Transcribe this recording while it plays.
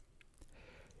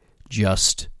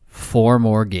Just 4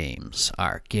 more games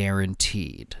are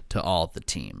guaranteed to all the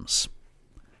teams.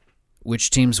 Which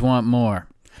teams want more?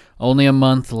 Only a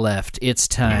month left. It's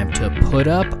time to put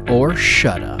up or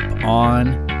shut up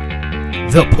on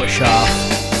The Push Off.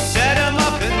 Set 'em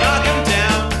up and knock 'em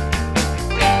down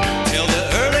till the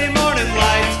early morning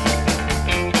light,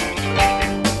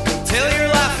 till you're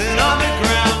laughing on the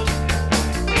ground,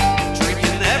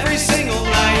 drinking every single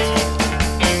night.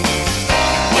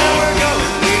 Where we're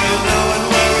going, we don't know, and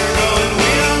where we're going, we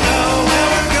don't know. Where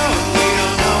we're going, we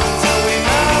don't know until we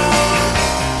know.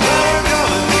 Where we're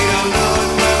going, we don't know,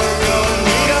 and where we're going,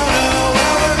 we don't know.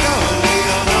 Where we're going, we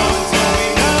don't know until we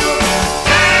know.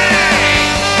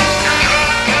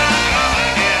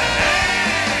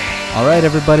 All right,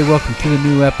 everybody, welcome to a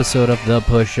new episode of The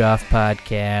Push Off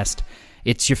Podcast.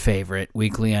 It's your favorite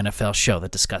weekly NFL show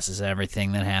that discusses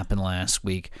everything that happened last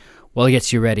week. Well, it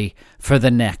gets you ready for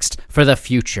the next, for the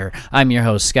future. I'm your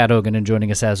host, Scott Hogan, and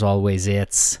joining us as always,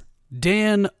 it's...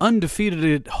 Dan, undefeated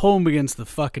at home against the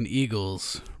fucking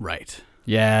Eagles. Right.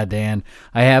 Yeah, Dan,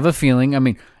 I have a feeling,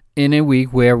 in a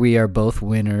week where we are both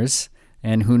winners,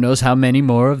 and who knows how many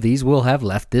more of these we'll have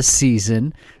left this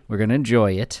season, we're going to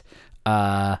enjoy it.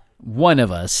 One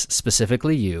of us,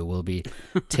 specifically you, will be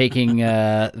taking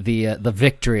the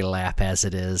victory lap, as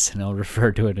it is, and I'll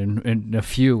refer to it in a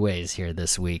few ways here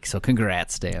this week. So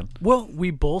congrats, Dan. Well, we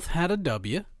both had a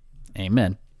W.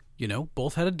 Amen. You know,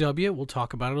 both had a W. We'll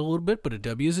talk about it a little bit, but a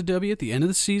W is a W at the end of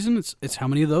the season. It's how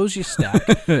many of those you stack.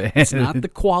 It's not the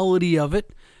quality of it.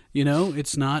 You know,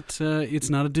 it's not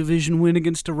a division win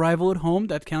against a rival at home.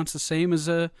 That counts the same as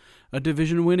a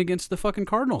division win against the fucking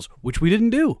Cardinals, which we didn't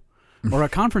do. Or a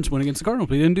conference win against the Cardinals.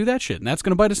 We didn't do that shit, and that's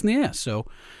going to bite us in the ass. So,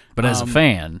 But as a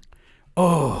fan,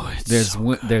 it's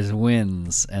there's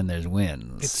wins and there's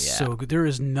wins. It's so good. There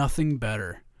is nothing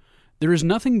better. There is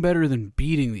nothing better than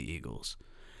beating the Eagles.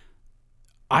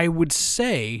 I would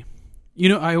say,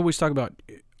 I always talk about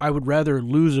I would rather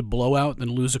lose a blowout than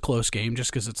lose a close game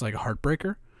just because it's like a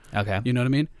heartbreaker. Okay. You know what I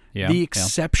mean? Yeah. The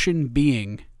exception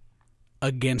being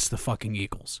against the fucking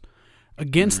Eagles.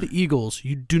 Against the Eagles,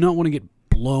 you do not want to get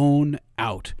blown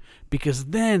out because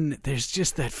then there's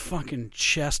just that fucking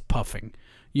chest puffing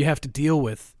you have to deal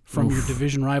with from your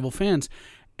division rival fans.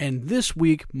 And this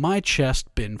week, my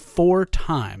chest been 4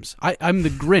 times. I'm the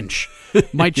Grinch.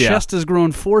 My chest has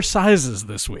grown 4 sizes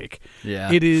this week.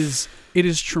 Yeah. It is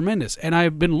tremendous. And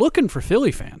I've been looking for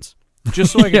Philly fans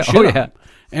just so I can shit on them.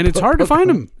 And it's hard to find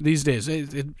them these days.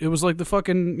 It was like the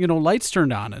fucking lights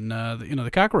turned on and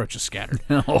the cockroaches scattered.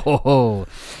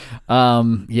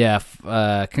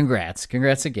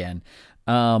 Congrats again.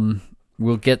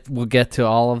 We'll get to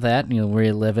all of that, and you'll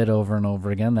relive it over and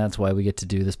over again. That's why we get to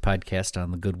do this podcast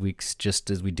on the good weeks, just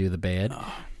as we do the bad.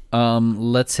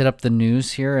 Let's hit up the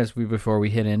news here before we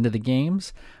hit into the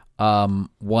games.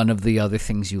 One of the other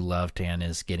things you love, Dan,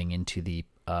 is getting into the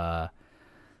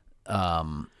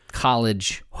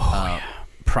college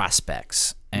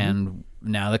prospects. And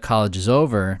now that college is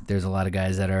over, there's a lot of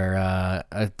guys that are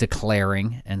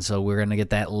declaring, and so we're going to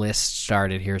get that list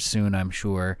started here soon, I'm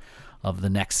sure, of the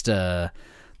next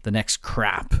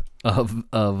crop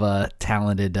of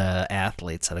talented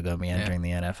athletes that are going to be entering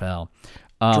the NFL.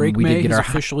 Drake May is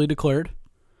officially declared.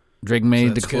 Drake May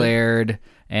declared,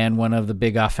 and one of the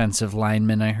big offensive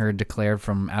linemen I heard declared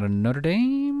from out of Notre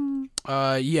Dame.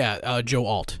 Joe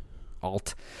Alt.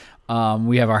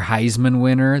 We have our Heisman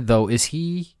winner, though. Is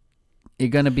he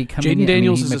going to be coming? Jaden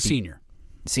Daniels is a senior.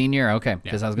 Senior, okay.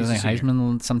 Because I was going to say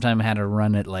Heisman sometime had to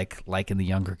run it like in the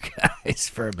younger guys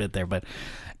for a bit there. But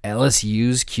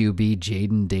LSU's QB,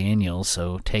 Jaden Daniels,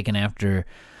 so taken after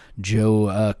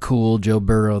Joe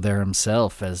Burrow there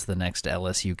himself as the next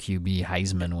LSU QB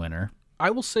Heisman winner.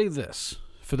 I will say this.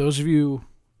 For those of you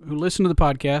who listen to the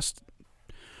podcast,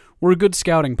 we're a good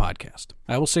scouting podcast.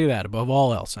 I will say that above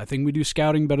all else. I think we do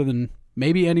scouting better than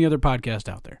maybe any other podcast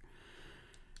out there.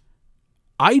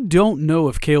 I don't know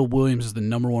if Caleb Williams is the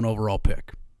number 1 overall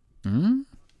pick.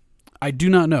 I do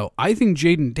not know. I think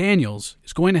Jaden Daniels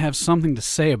is going to have something to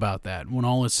say about that when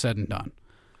all is said and done.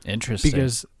 Interesting.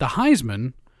 Because the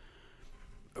Heisman,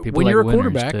 People when like you're a winners,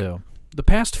 quarterback, too. the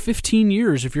past 15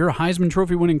 years, if you're a Heisman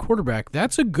Trophy winning quarterback,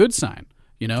 that's a good sign.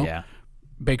 Yeah.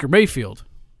 Baker Mayfield,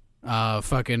 Joe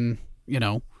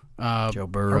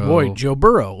Burrow. Our boy Joe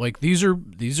Burrow. Like these are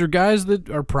guys that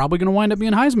are probably going to wind up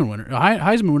being Heisman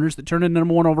winners that turn into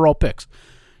number 1 overall picks.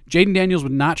 Jaden Daniels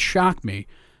would not shock me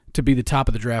to be the top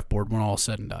of the draft board when all is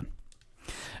said and done.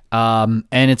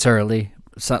 And it's early.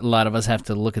 So a lot of us have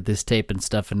to look at this tape and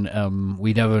stuff, and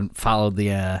we haven't followed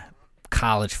the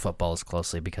college football as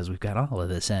closely because we've got all of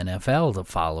this NFL to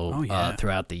follow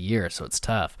throughout the year, so it's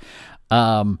tough.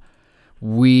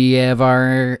 We have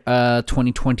our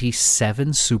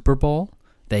 2027 Super Bowl.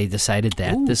 They decided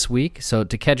that this week. So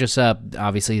to catch us up,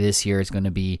 obviously this year is going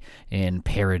to be in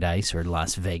Paradise or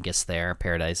Las Vegas there,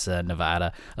 Paradise,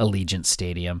 Nevada, Allegiant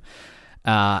Stadium.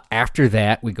 After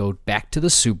that, we go back to the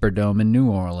Superdome in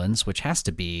New Orleans, which has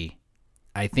to be,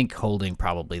 I think, holding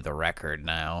probably the record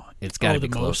now. It's got to be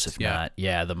close, if not.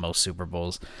 Yeah, the most Super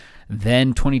Bowls.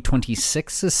 Then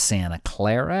 2026 is Santa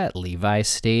Clara at Levi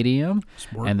Stadium.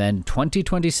 Smart. And then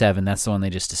 2027, that's the one they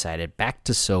just decided. Back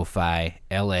to SoFi.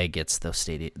 LA gets the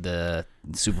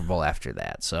Super Bowl after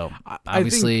that. So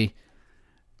obviously,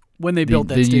 when they built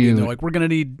that stadium, they're like, we're gonna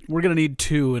need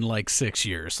 2 in like 6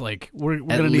 years. Like we're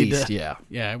gonna need to,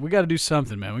 yeah. We got to do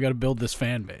something, man. We got to build this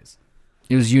fan base.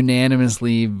 it was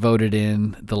unanimously voted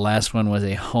in. The last one was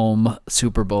a home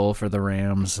Super Bowl for the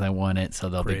Rams. I won it, so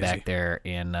they'll be back there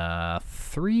in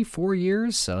 3-4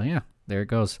 years. So, yeah, there it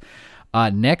goes.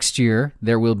 Next year,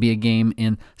 there will be a game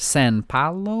in São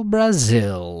Paulo,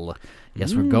 Brazil.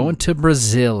 Yes, we're going to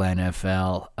Brazil,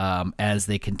 NFL, as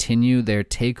they continue their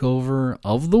takeover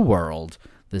of the world.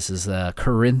 This is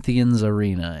Corinthians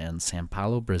Arena in São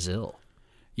Paulo, Brazil.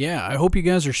 Yeah, I hope you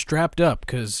guys are strapped up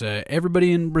because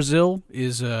everybody in Brazil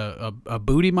is a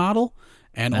booty model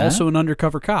and also an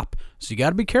undercover cop. So you got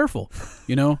to be careful.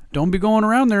 You know, don't be going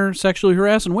around there sexually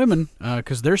harassing women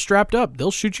because they're strapped up.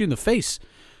 They'll shoot you in the face.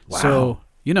 Wow. So,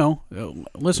 you know,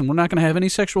 listen, we're not going to have any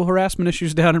sexual harassment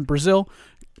issues down in Brazil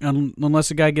unless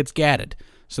a guy gets gadded.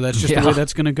 So that's just the way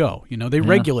that's going to go. You know, they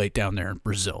regulate down there in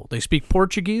Brazil. They speak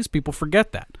Portuguese. People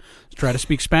forget that. Try to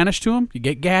speak Spanish to them, you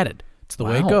get gadded. It's the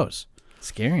way it goes.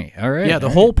 Scary. All right. Yeah,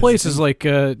 the whole place is like,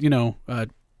 what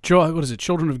is it,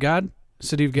 Children of God?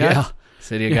 City of God? Yeah,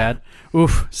 City of God.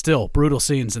 Oof, still, brutal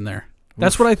scenes in there.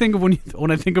 That's what I think of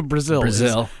when I think of Brazil.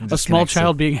 Brazil. A small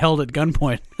child being held at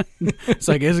gunpoint. It's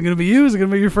like, is it going to be you? Is it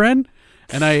going to be your friend?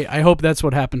 And I hope that's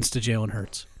what happens to Jalen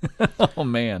Hurts. Oh,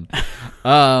 man.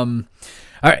 All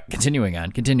right, continuing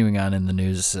on in the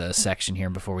news section here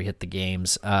before we hit the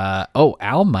games.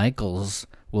 Al Michaels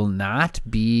will not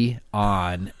be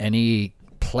on any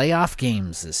playoff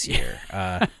games this year.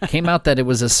 Came out that it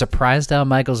was a surprise to Al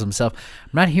Michaels himself.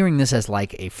 I'm not hearing this as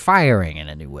like a firing in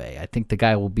any way. I think the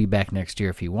guy will be back next year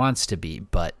if he wants to be,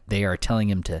 but they are telling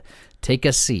him to take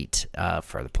a seat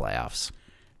for the playoffs.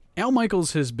 Al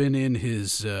Michaels has been in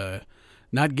his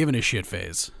not giving a shit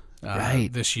phase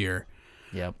this year.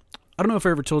 Yep. I don't know if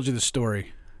I ever told you this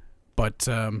story, but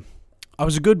I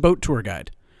was a good boat tour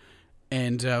guide.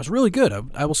 And I was really good.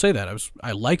 I will say that.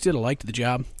 I liked it. I liked the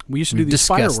job. We used to do these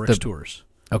fireworks tours.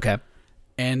 Okay.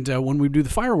 And when we do the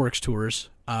fireworks tours,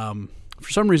 for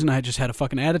some reason I just had a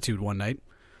fucking attitude one night.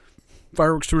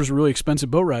 Fireworks tours are really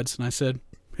expensive boat rides. And I said,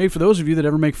 hey, for those of you that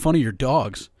ever make fun of your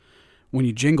dogs, when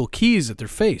you jingle keys at their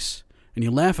face and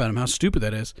you laugh at them, how stupid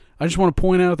that is, I just want to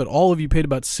point out that all of you paid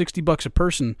about $60 a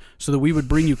person so that we would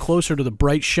bring you closer to the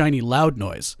bright, shiny, loud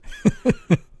noise.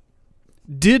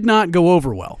 Did not go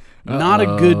over well. Not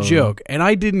a good joke. And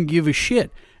I didn't give a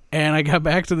shit. And I got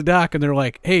back to the dock, and they're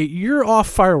like, hey, you're off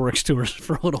fireworks tours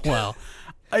for a little while.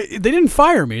 They didn't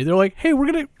fire me. They're like, hey,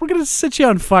 we're gonna sit you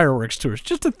on fireworks tours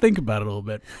just to think about it a little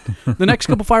bit. The next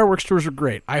couple fireworks tours are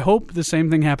great. I hope the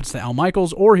same thing happens to Al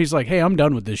Michaels, or he's like, hey, I'm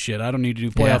done with this shit. I don't need to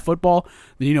do playoff football.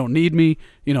 Then you don't need me.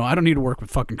 You know, I don't need to work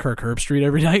with fucking Kirk Herbstreit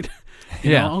every night.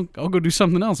 You know, I'll go do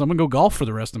something else. I'm gonna go golf for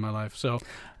the rest of my life. So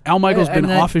Al Michaels been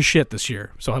off his shit this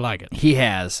year, so I like it. He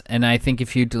has, and I think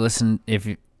if you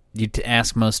to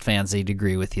ask most fans, they'd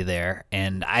agree with you there.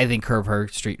 And I think Herb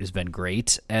Herbstreit has been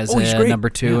great as number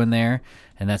 2 in there,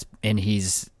 and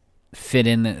he's fit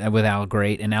in with Al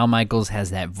great. And Al Michaels has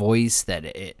that voice that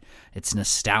it's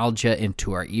nostalgia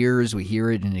into our ears. We hear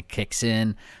it and it kicks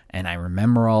in, and I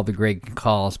remember all the great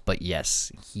calls. But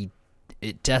yes,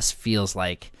 it just feels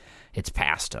like it's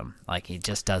past him. Like he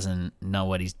just doesn't know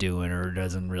what he's doing or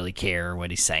doesn't really care what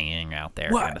he's saying out there,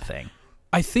 kind of thing.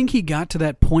 I think he got to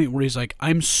that point where he's like,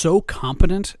 I'm so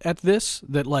competent at this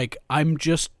that, like, I'm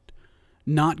just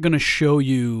not going to show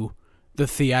you the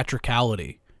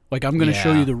theatricality. Like, I'm going to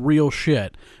show you the real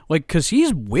shit. Like, because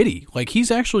he's witty. Like, he's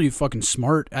actually fucking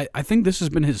smart. I think this has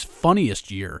been his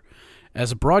funniest year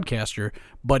as a broadcaster,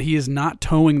 but he is not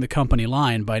towing the company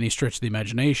line by any stretch of the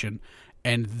imagination.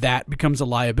 And that becomes a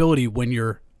liability when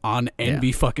you're on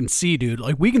NB fucking C, dude.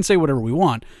 Like, we can say whatever we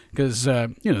want because,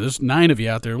 there's 9 of you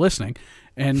out there listening.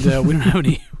 And we don't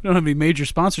have any major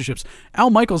sponsorships. Al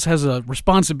Michaels has a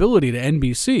responsibility to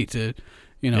NBC, to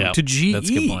GE. That's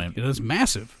a good point. It's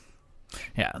massive.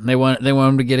 Yeah, they want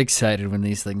him to get excited when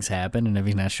these things happen, and if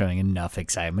he's not showing enough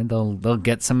excitement, they'll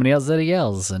get somebody else that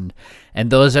yells, and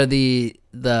those are the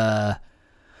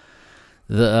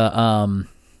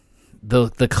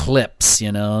the clips,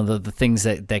 the things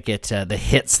that get the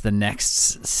hits the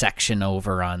next section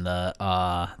over on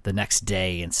the next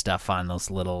day and stuff on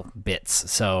those little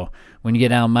bits. So when you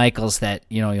get Al Michaels, that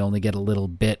you only get a little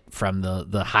bit from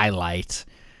the highlight.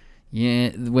 Yeah,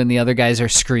 when the other guys are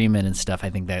screaming and stuff, I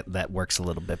think that works a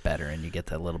little bit better, and you get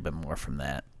that little bit more from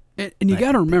that. And you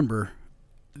got to remember,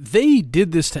 they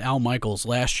did this to Al Michaels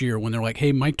last year when they're like,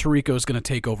 hey, Mike Tirico is going to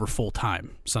take over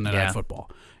full-time Sunday Night Football.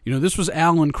 This was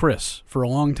Al and Chris for a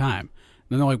long time. And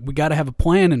then they're like, we got to have a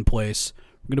plan in place.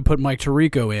 We're going to put Mike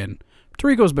Tirico in.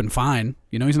 Tirico's been fine.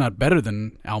 He's not better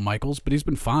than Al Michaels, but he's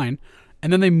been fine.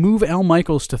 And then they move Al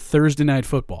Michaels to Thursday Night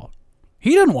Football.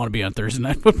 He doesn't want to be on Thursday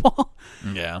Night Football.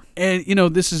 Yeah. And,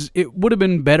 it would have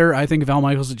been better, I think, if Al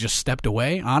Michaels had just stepped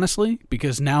away, honestly,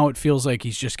 because now it feels like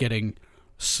he's just getting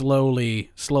slowly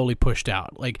pushed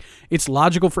out. Like, it's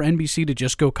logical for NBC to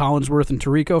just go Collinsworth and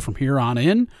Tirico from here on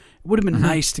in. It would have been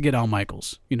nice to get Al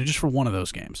Michaels, just for one of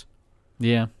those games.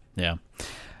 Yeah,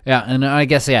 and I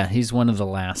guess, he's one of the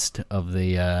last of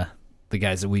the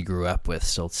guys that we grew up with,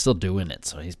 still doing it,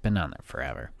 so he's been on there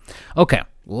forever. Okay,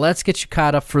 let's get you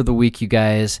caught up for the week, you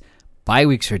guys. Bye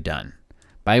weeks are done.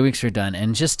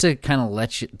 And just to kind of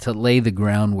lay the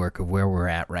groundwork of where we're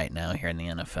at right now here in the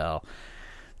NFL,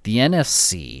 the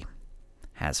NFC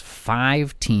has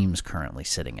 5 teams currently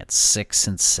sitting at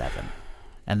 6-7,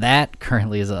 and that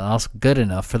currently is also good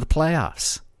enough for the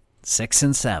playoffs.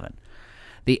 6-7.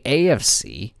 The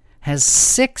AFC has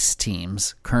 6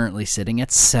 teams currently sitting at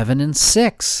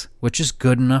 7-6, which is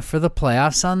good enough for the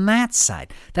playoffs on that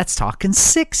side. That's talking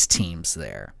 6 teams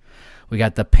there. We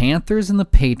got the Panthers and the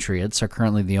Patriots are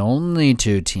currently the only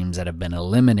 2 teams that have been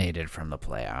eliminated from the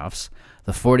playoffs.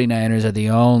 The 49ers are the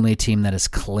only team that is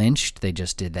clinched. They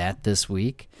just did that this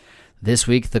week. This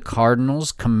week, the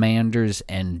Cardinals, Commanders,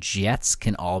 and Jets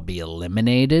can all be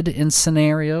eliminated in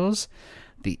scenarios.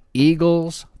 The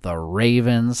Eagles, the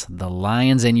Ravens, the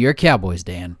Lions, and your Cowboys,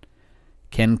 Dan,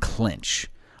 can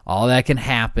clinch. All that can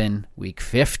happen week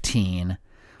 15.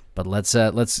 But let's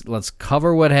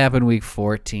cover what happened week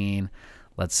 14.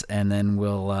 And then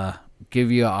we'll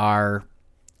give you our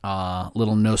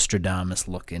little Nostradamus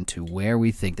look into where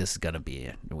we think this is going to be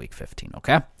in week 15.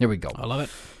 Okay, here we go. I love it.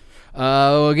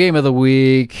 Game of the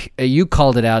week. You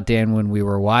called it out, Dan, when we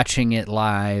were watching it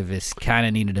live. It kind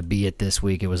of needed to be it this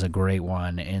week. It was a great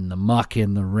one. In the muck,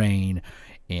 in the rain,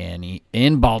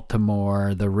 in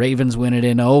Baltimore. The Ravens win it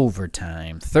in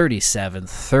overtime,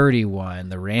 37-31.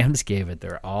 The Rams gave it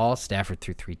their all. Stafford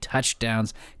threw 3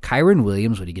 touchdowns. Kyron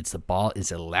Williams, when he gets the ball,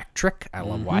 is electric. I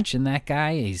love watching that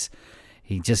guy.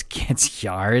 He just gets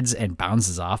yards and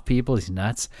bounces off people. He's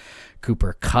nuts.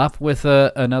 Cooper Kupp with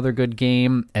another good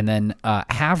game. And then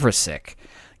Havrasik.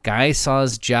 Guy saw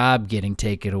his job getting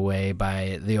taken away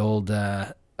by the old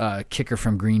kicker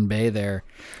from Green Bay there.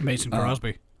 Mason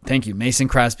Crosby. Thank you. Mason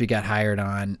Crosby got hired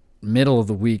on middle of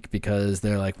the week because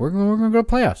they're like, we're going to go to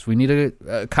playoffs. We need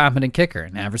a competent kicker.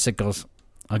 And Havrasik goes,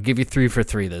 I'll give you 3 for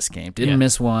 3 this game. Didn't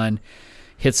miss one.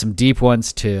 Hit some deep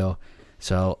ones too.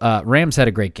 So Rams had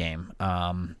a great game.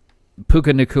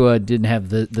 Puka Nacua didn't have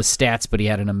the stats, but he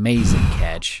had an amazing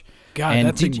catch. God, and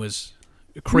that thing was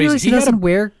you crazy. realize he doesn't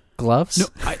wear gloves? No,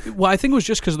 I think it was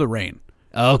just because of the rain.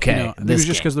 Okay. It was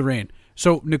just because of the rain.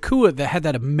 So Nacua had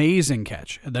that amazing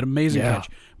catch,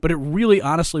 but it really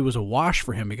honestly was a wash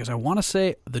for him because I want to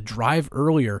say the drive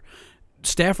earlier,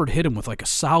 Stafford hit him with like a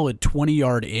solid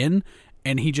 20-yard in,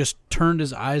 and he just turned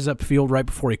his eyes upfield right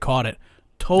before he caught it.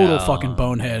 Total fucking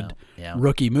bonehead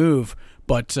rookie move.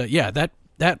 But that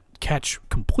catch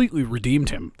completely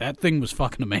redeemed him. That thing was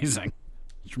fucking amazing.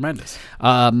 Tremendous.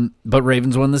 But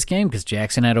Ravens won this game because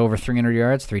Jackson had over 300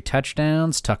 yards, 3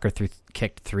 touchdowns. Tucker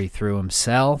kicked 3 through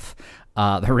himself.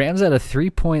 The Rams had a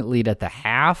 3-point lead at the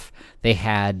half. They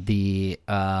had the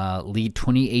lead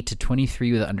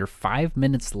 28-23 with under 5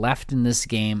 minutes left in this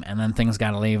game, and then things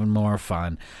got even more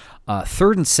fun.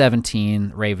 3rd and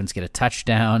 17, Ravens get a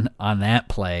touchdown on that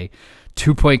play.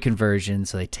 2-point conversion,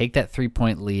 so they take that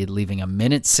 3-point lead, leaving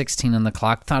 1:16 on the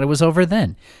clock. Thought it was over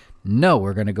then. No,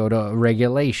 we're going to go to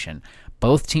regulation.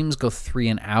 Both teams go 3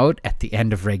 and out at the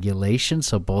end of regulation,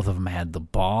 so both of them had the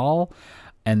ball.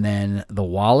 And then the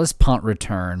Wallace punt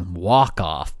return,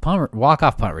 walk-off punt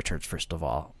returns, first of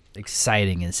all.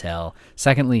 Exciting as hell.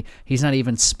 Secondly, he's not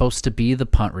even supposed to be the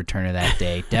punt returner that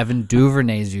day. Devin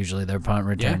Duvernay is usually their punt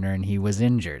returner, and he was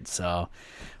injured. So,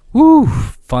 woo,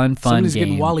 fun Somebody's game.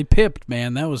 getting Wally pipped,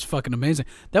 man. That was fucking amazing.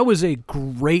 That was a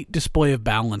great display of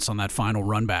balance on that final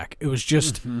run back. It was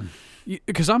just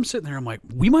because I'm sitting there, I'm like,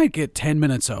 we might get 10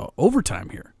 minutes of overtime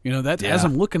here. As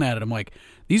I'm looking at it, I'm like,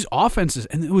 these offenses,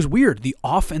 and it was weird. The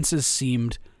offenses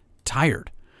seemed tired.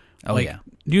 Oh, yeah.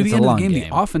 Near It's the a end of long the game, game.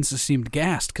 the offenses seemed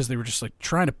gassed because they were just like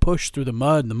trying to push through the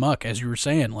mud and the muck, as you were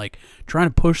saying, like trying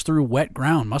to push through wet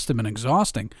ground must have been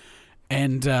exhausting.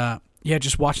 And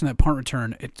just watching that punt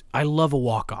return, I love a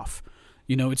walk-off.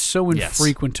 It's so Yes.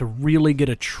 infrequent to really get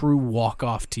a true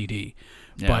walk-off TD.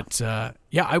 Yeah. But,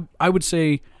 I would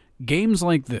say games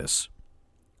like this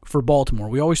for Baltimore,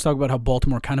 we always talk about how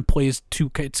Baltimore kind of plays to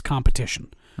its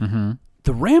competition. Mm-hmm.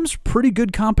 The Rams pretty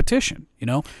good competition, You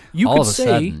All could of a say,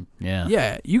 sudden, yeah.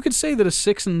 yeah, you could say that a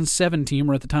 6-7 team,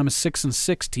 or at the time a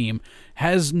 6-6 team,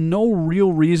 has no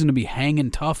real reason to be hanging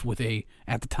tough with a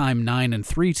at the time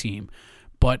 9-3 team.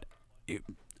 But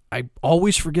I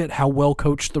always forget how well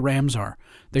coached the Rams are.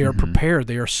 They are prepared.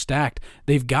 They are stacked.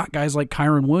 They've got guys like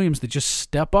Kyron Williams that just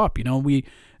step up.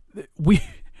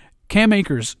 Cam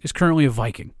Akers is currently a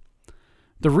Viking.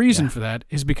 The reason for that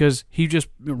is because he just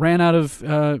ran out of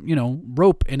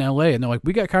rope in L.A. and they're like,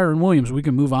 we got Kyron Williams, we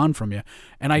can move on from you.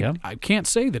 And I can't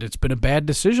say that it's been a bad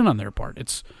decision on their part.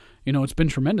 It's been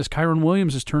tremendous. Kyron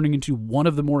Williams is turning into one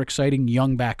of the more exciting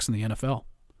young backs in the NFL.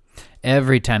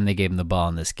 Every time they gave him the ball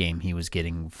in this game, he was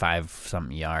getting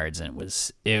 5-something yards, and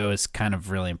it was kind of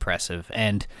really impressive.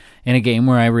 And in a game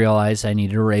where I realized I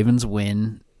needed a Ravens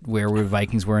win, where we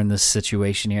Vikings were in this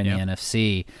situation here in the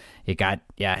NFC, it got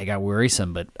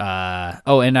worrisome. But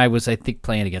and I was, I think,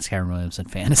 playing against Kyron Williams in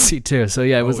fantasy too. So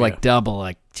it was double.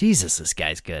 Like, Jesus, this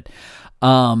guy's good.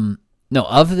 No,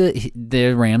 of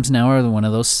the Rams now are one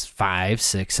of those 5,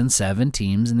 6, and 7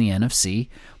 teams in the NFC.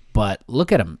 But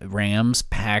look at them: Rams,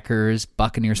 Packers,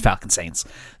 Buccaneers, Falcons, Saints.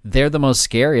 They're the most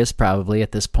scariest probably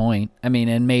at this point. I mean,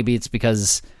 and maybe it's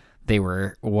because they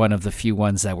were one of the few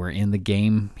ones that were in the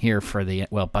game here for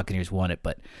Buccaneers won it,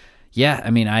 but yeah,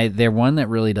 I mean, they're one that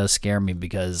really does scare me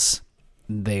because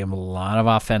they have a lot of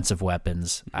offensive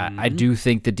weapons. I do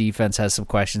think the defense has some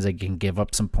questions. They can give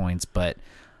up some points, but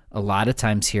a lot of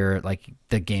times here, like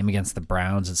the game against the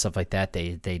Browns and stuff like that,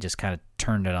 they just kind of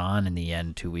turned it on in the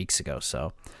end 2 weeks ago.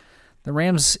 So the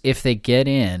Rams, if they get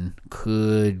in,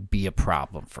 could be a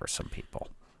problem for some people.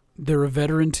 They're a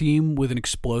veteran team with an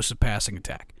explosive passing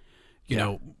attack.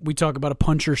 We talk about a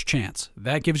puncher's chance.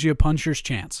 That gives you a puncher's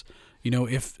chance.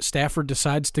 If Stafford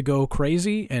decides to go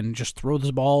crazy and just throw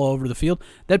this ball over the field,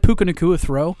 that Puka Nacua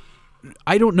throw,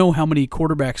 I don't know how many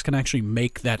quarterbacks can actually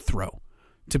make that throw,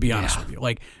 to be honest with you.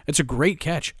 Like, it's a great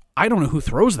catch. I don't know who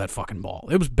throws that fucking ball.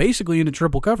 It was basically into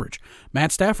triple coverage.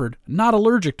 Matt Stafford, not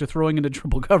allergic to throwing into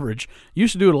triple coverage.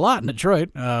 Used to do it a lot in Detroit,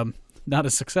 not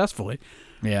as successfully.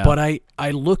 Yeah. But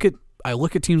I look at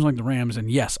teams like the Rams,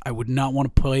 and yes, I would not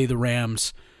want to play the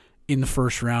Rams in the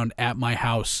first round at my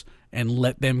house and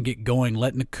let them get going,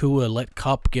 let Nacua, let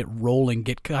Kupp get rolling,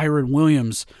 get Kyron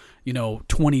Williams,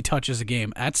 20 touches a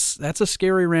game. That's a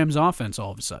scary Rams offense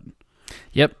all of a sudden.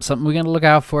 Yep, something we're going to look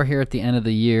out for here at the end of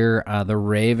the year. The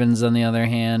Ravens, on the other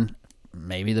hand,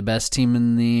 maybe the best team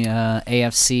in the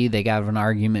AFC. They got an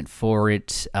argument for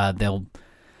it.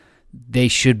 They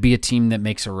should be a team that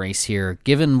makes a race here,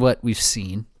 given what we've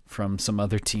seen from some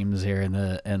other teams here in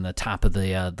the top of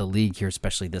the league here,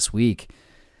 especially this week.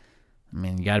 I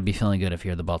mean, you got to be feeling good if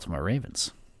you're the Baltimore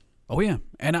Ravens. Oh yeah,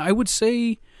 and I would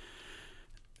say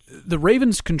the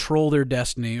Ravens control their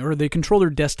destiny, or they control their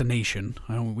destination.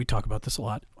 I know we talk about this a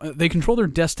lot. They control their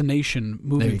destination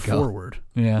moving forward.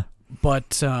 Yeah,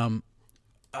 but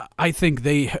I think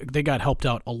they got helped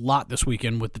out a lot this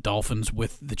weekend with the Dolphins,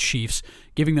 with the Chiefs,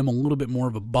 giving them a little bit more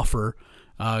of a buffer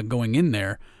going in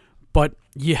there. But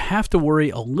you have to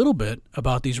worry a little bit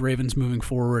about these Ravens moving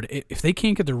forward. If they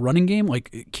can't get their running game,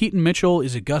 like Keaton Mitchell,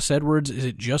 is it Gus Edwards? Is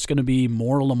it just going to be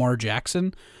more Lamar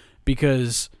Jackson?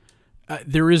 Because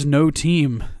there is no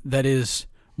team that is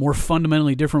more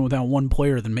fundamentally different without one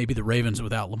player than maybe the Ravens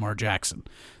without Lamar Jackson.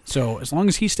 So as long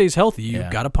as he stays healthy, you've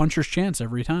got a puncher's chance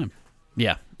every time.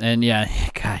 Yeah, and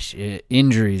gosh,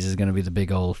 injuries is going to be the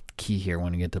big old key here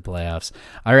when we get to playoffs.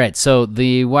 All right, so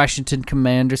the Washington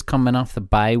Commanders coming off the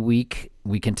bye week.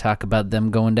 We can talk about them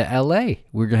going to L.A.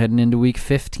 We're heading into week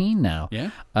 15 now.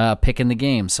 Yeah. Picking the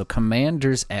game. So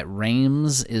Commanders at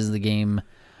Rams is the game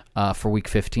for week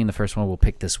 15. The first one we'll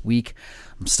pick this week.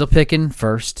 I'm still picking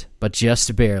first, but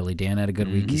just barely. Dan had a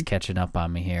good week. He's catching up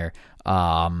on me here.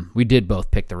 We did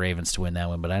both pick the Ravens to win that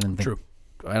one, but I didn't think... True.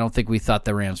 I don't think we thought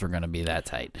the Rams were going to be that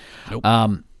tight. Nope.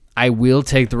 I will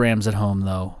take the Rams at home,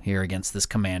 though, here against this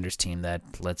Commanders team that,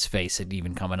 let's face it,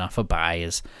 even coming off a bye,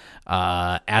 is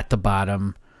at the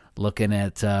bottom, looking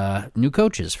at new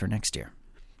coaches for next year.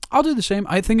 I'll do the same.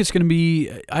 I think it's going to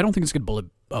be – I don't think it's going to be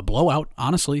a blowout,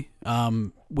 honestly.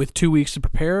 With 2 weeks to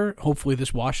prepare, hopefully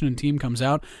this Washington team comes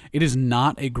out. It is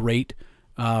not a great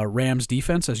Rams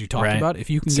defense, as you talked Right. about. If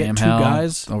you can Sam get two Howell,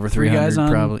 guys, over 3 guys 300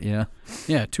 on, probably,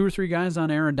 yeah. 2 or 3 guys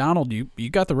on Aaron Donald, you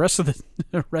got the rest of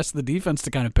the rest of the defense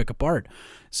to kind of pick apart.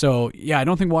 So yeah, I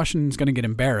don't think Washington's going to get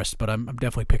embarrassed, but I'm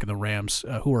definitely picking the Rams,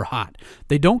 who are hot.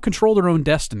 They don't control their own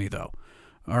destiny though,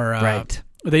 or Right.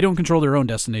 They don't control their own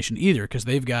destination either because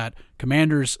they've got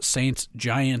Commanders, Saints,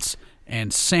 Giants,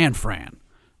 and San Fran.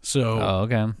 So Oh,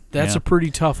 okay. that's Yeah. a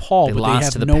pretty tough haul. They but lost they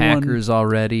have to the no Packers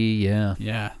already, yeah. one.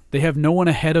 Yeah, they have no one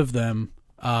ahead of them.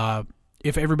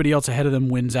 If everybody else ahead of them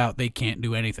wins out, they can't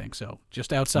do anything. So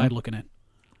just outside looking in.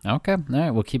 Okay. All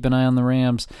right. We'll keep an eye on the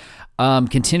Rams.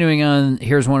 Continuing on,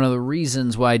 here's one of the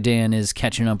reasons why Dan is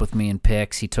catching up with me in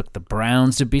picks. He took the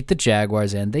Browns to beat the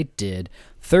Jaguars, and they did,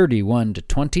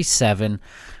 31-27.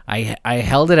 I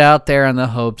held it out there on the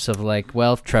hopes of like,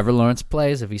 well, if Trevor Lawrence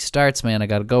plays, if he starts, man, I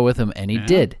got to go with him, and he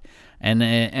did.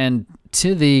 And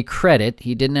to the credit,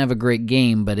 he didn't have a great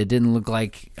game, but it didn't look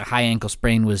like a high ankle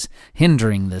sprain was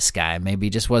hindering this guy. Maybe he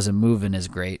just wasn't moving as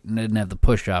great and didn't have the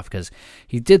push off because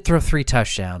he did throw 3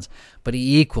 touchdowns, but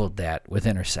he equaled that with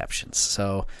interceptions.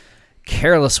 So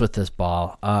careless with this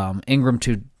ball. Ingram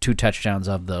two touchdowns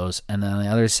of those, and then on the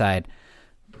other side,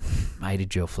 mighty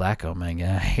Joe Flacco, my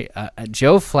guy.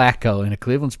 Joe Flacco in a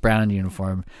Cleveland Browns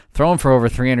uniform, throwing for over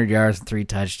 300 yards and 3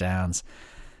 touchdowns.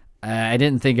 I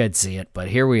didn't think I'd see it, but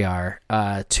here we are.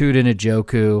 Tuda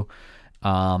Njoku.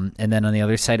 And then on the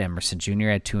other side, Emerson Jr.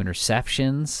 had 2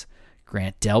 interceptions.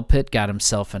 Grant Delpit got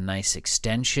himself a nice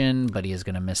extension, but he is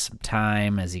going to miss some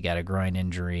time as he got a groin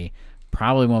injury.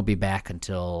 Probably won't be back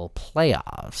until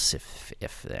playoffs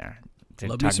if they're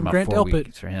Love me talking some about Grant 4 Delpit.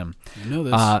 weeks for him. You know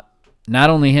this.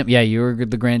 Not only him, yeah, you were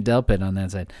the Grant Delpit on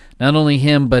that side. Not only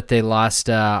him, but they lost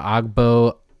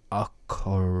Agbo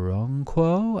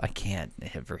Okoronkwo. I can't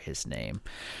ever his name.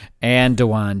 And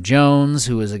DeJuan Jones,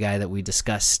 who was a guy that we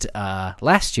discussed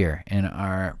last year in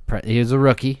our. He was a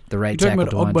rookie, the right You talking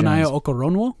tackle. about DeJuan Ogbonnia Jones.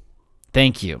 Okoronkwo?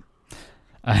 Thank you.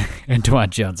 And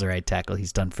DeJuan Jones, the right tackle,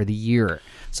 he's done for the year.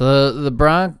 So the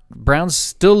Browns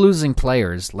still losing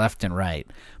players left and right,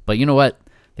 but you know what?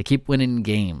 They keep winning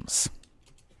games.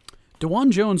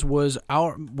 DeJuan Jones was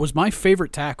my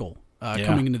favorite tackle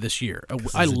coming into this year. I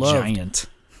He's a love giant.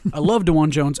 I love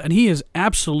DeJuan Jones, and he has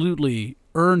absolutely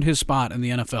earned his spot in the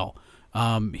NFL.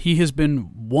 He has been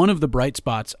one of the bright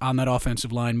spots on that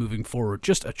offensive line moving forward.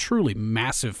 Just a truly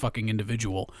massive fucking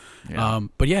individual.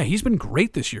 But yeah, he's been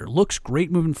great this year. Looks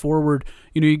great moving forward.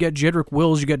 You know, you got Jedrick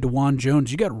Wills, you got DeJuan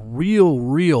Jones, you got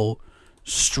real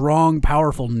strong,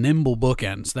 powerful, nimble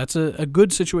bookends. That's a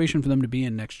good situation for them to be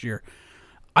in next year.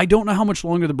 I don't know how much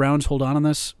longer the Browns hold on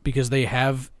this because they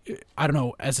have, I don't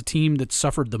know, as a team that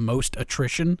suffered the most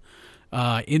attrition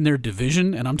in their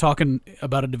division, and I'm talking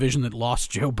about a division that lost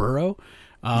Joe Burrow.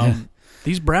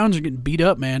 These Browns are getting beat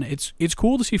up, man. It's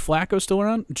cool to see Flacco still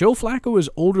around. Joe Flacco is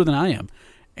older than I am,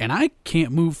 and I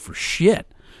can't move for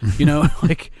shit. You know,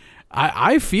 like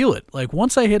I feel it. Like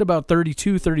once I hit about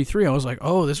 32, 33, I was like,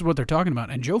 oh, this is what they're talking about.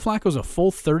 And Joe Flacco's a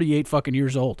full 38 fucking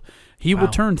years old. He will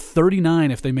turn 39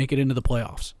 if they make it into the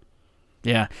playoffs.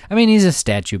 Yeah. I mean, he's a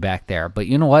statue back there, but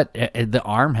you know what? The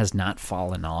arm has not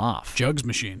fallen off. Jugs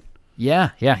machine. Yeah,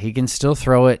 he can still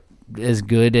throw it as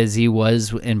good as he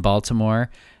was in Baltimore,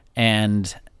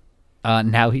 and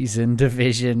now he's in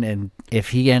division, and if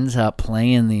he ends up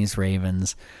playing these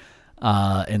Ravens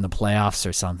in the playoffs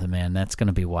or something, man, that's going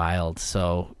to be wild.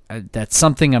 So that's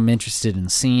something I'm interested in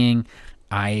seeing.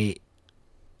 I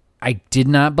did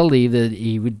not believe that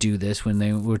he would do this when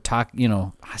they were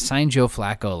sign Joe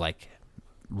Flacco like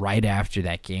right after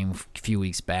that game a few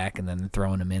weeks back and then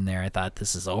throwing him in there. I thought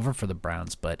this is over for the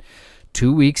Browns, but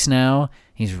 2 weeks now,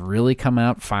 he's really come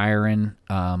out firing.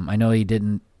 I know he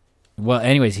didn't. Well,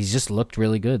 anyways, he's just looked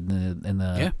really good in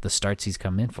the starts he's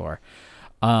come in for.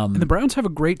 And the Browns have a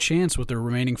great chance with their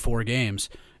remaining 4 games.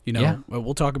 You know,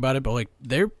 we'll talk about it, but like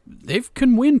they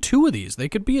can win 2 of these. They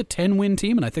could be a 10-win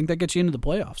team, and I think that gets you into the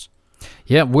playoffs.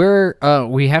 Yeah,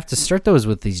 we have to start those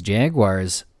with these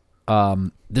Jaguars.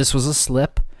 This was a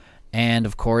slip, and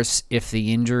of course, if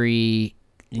the injury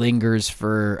lingers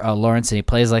for Lawrence and he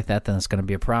plays like that, then it's going to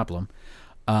be a problem.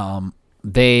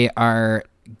 They are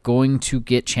going to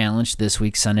get challenged this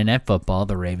week, Sunday Night Football.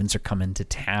 The Ravens are coming to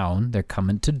town. They're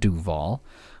coming to Duval.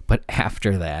 But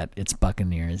after that, it's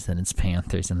Buccaneers, then it's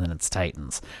Panthers, and then it's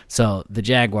Titans. So the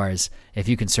Jaguars, if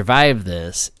you can survive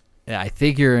this, I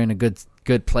think you're in a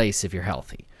good place if you're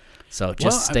healthy. So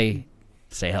just stay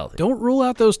healthy. Don't rule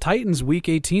out those Titans week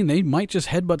 18. They might just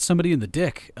headbutt somebody in the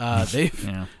dick.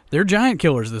 They're giant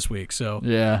killers this week. So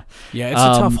yeah, it's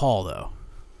a tough haul though.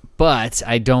 But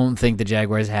I don't think the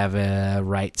Jaguars have a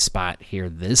right spot here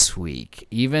this week.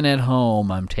 Even at home,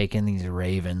 I'm taking these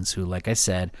Ravens who, like I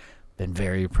said, Been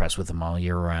very impressed with them all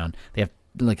year round. They have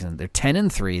they're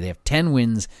 10-3. They have 10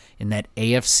 wins in that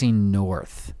AFC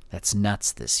North. That's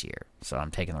nuts this year. So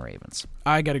I'm taking the Ravens.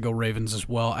 I got to go Ravens as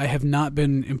well. I have not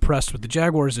been impressed with the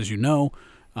Jaguars, as you know.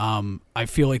 I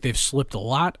feel like they've slipped a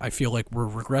lot. I feel like we're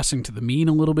regressing to the mean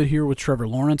a little bit here with Trevor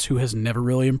Lawrence, who has never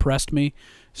really impressed me.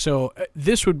 So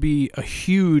this would be a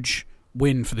huge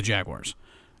win for the Jaguars.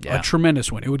 Yeah. A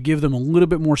tremendous win. It would give them a little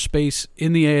bit more space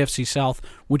in the AFC South,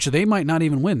 which they might not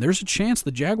even win. There's a chance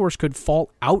the Jaguars could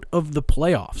fall out of the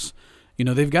playoffs. You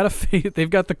know, they've got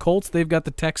the Colts, they've got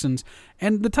the Texans,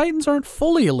 and the Titans aren't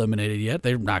fully eliminated yet.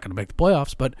 They're not going to make the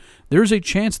playoffs, but there's a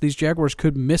chance these Jaguars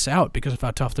could miss out because of how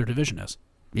tough their division is.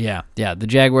 Yeah. The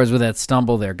Jaguars with that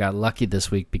stumble there got lucky this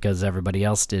week because everybody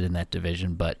else did in that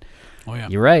division, but Oh yeah.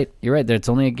 You're right. It's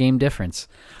only a game difference.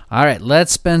 All right,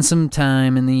 let's spend some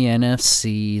time in the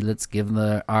NFC. Let's give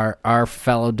our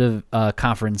fellow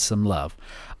conference some love.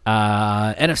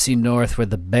 NFC North, where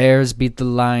the Bears beat the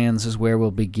Lions, is where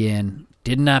we'll begin.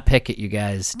 Did not pick it, you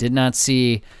guys. Did not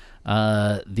see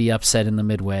the upset in the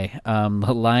Midway.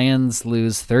 The Lions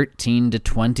lose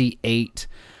 13-28.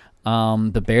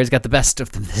 The Bears got the best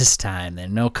of them this time. There's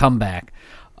no comeback.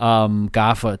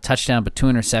 Goff a touchdown, but 2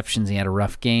 interceptions. He had a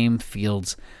rough game.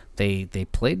 Fields, they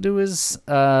played to his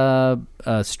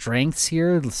strengths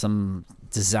here. Some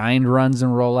designed runs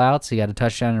and rollouts. He got a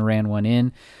touchdown and ran one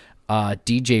in.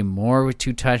 DJ Moore with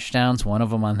 2 touchdowns. One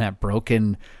of them on that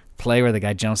broken play where the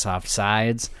guy jumps off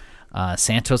sides.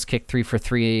 Santos kicked 3 for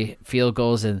 3 field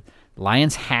goals, and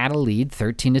Lions had a lead,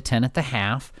 13-10 at the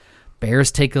half.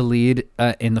 Bears take a lead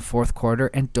in the fourth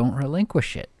quarter and don't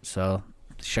relinquish it. So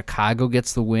Chicago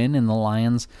gets the win, and the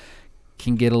Lions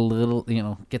can get a little,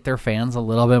 get their fans a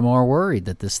little bit more worried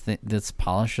that this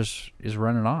polish is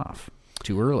running off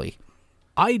too early.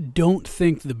 I don't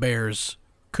think the Bears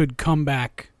could come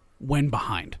back when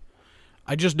behind.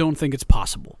 I just don't think it's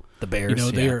possible. The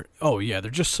Bears, they're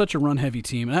just such a run-heavy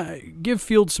team. And I give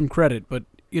Fields some credit, but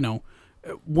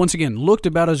once again, looked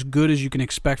about as good as you can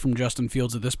expect from Justin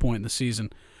Fields at this point in the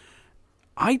season.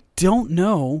 I don't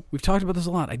know. We've talked about this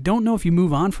a lot. I don't know if you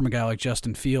move on from a guy like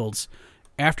Justin Fields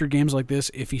after games like this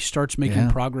if he starts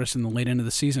making progress in the late end of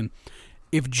the season.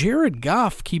 If Jared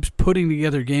Goff keeps putting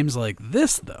together games like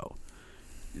this, though,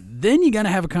 then you got to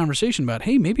have a conversation about,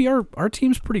 hey, maybe our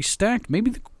team's pretty stacked.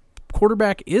 Maybe the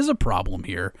quarterback is a problem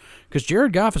here because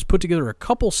Jared Goff has put together a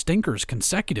couple stinkers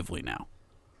consecutively now.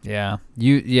 Yeah,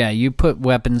 you put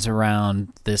weapons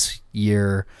around this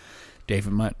year,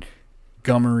 David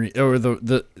Montgomery, or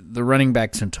the running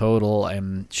backs in total.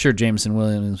 I'm sure Jameson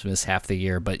Williams missed half the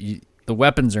year, but the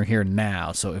weapons are here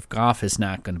now. So if Goff is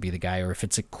not going to be the guy, or if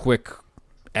it's a quick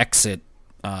exit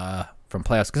from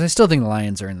playoffs, because I still think the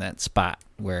Lions are in that spot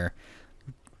where,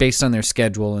 based on their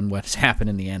schedule and what's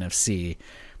happened in the NFC,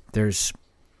 there's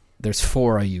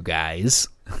 4 of you guys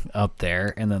up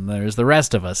there, and then there's the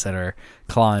rest of us that are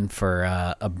clawing for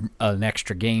an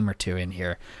extra game or 2 in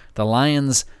here. The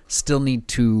Lions still need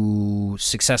to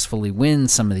successfully win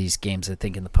some of these games, I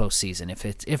think, in the postseason.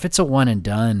 If it's a one and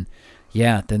done,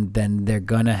 then they're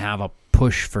gonna have a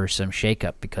push for some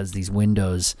shakeup because these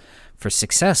windows for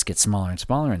success get smaller and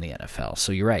smaller in the NFL.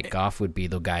 So you're right, Goff would be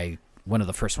the guy, one of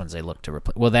the first ones they look to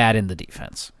replace. Well, that in the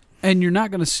defense. And you're not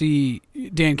going to see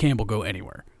Dan Campbell go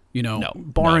anywhere.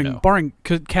 Barring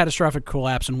catastrophic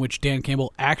collapse in which Dan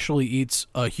Campbell actually eats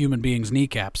a human being's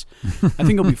kneecaps, I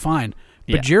think he'll be fine.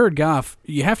 But Jared Goff,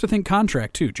 you have to think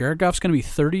contract too. Jared Goff's going to be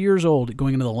 30 years old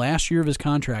going into the last year of his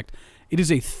contract. It is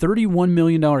a $31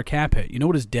 million cap hit. You know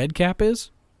what his dead cap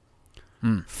is?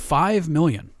 $5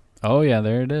 million. Oh, yeah,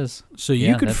 there it is. So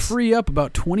you could free up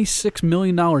about $26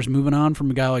 million moving on from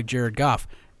a guy like Jared Goff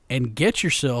and get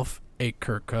yourself a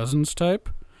Kirk Cousins type.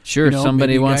 Sure,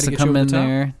 somebody wants to come in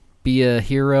there, be a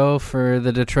hero for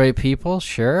the Detroit people.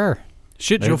 Sure.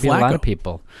 Shit, Joe Flacco. A lot of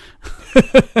people.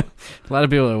 A lot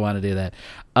of people that want to do that.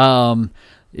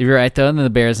 You're right, though. And the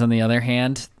Bears, on the other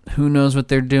hand, who knows what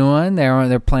they're doing?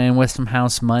 They're playing with some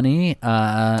house money.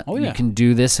 You can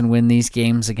do this and win these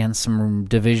games against some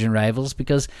division rivals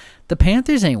because the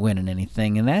Panthers ain't winning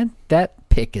anything, and that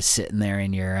pick is sitting there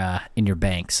in your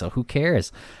bank. So who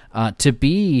cares? To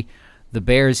be the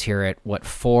Bears here at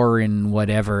 4 and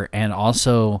whatever, and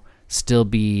also still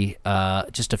be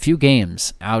just a few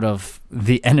games out of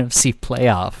the NFC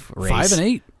playoff race.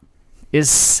 5-8 is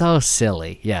so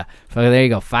silly. Yeah, so there you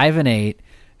go, 5-8,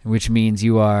 which means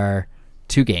you are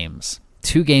 2 games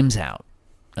out,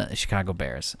 Chicago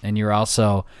Bears, and you're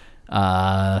also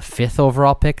 5th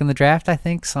overall pick in the draft. I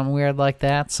think something weird like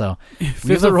that. So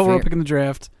 5th overall pick in the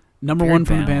draft. Number 1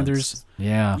 from the Panthers.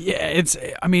 Yeah. Yeah,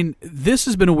 this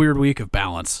has been a weird week of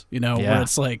balance, where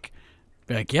it's like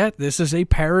Like, yeah, this is a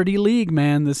parity league,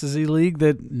 man. This is a league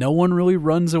that no one really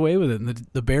runs away with it. And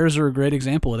the Bears are a great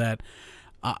example of that.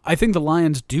 I think the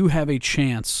Lions do have a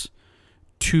chance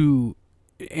to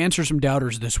answer some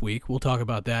doubters this week. We'll talk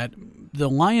about that. The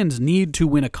Lions need to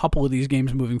win a couple of these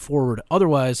games moving forward.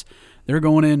 Otherwise, they're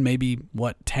going in maybe,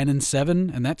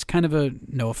 10-7, and that's kind of a,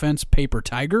 no offense, paper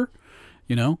tiger.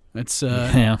 You know, it's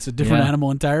it's a different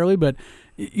animal entirely. But,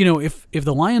 you know, if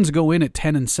the Lions go in at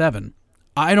 10-7,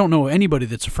 I don't know anybody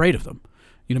that's afraid of them.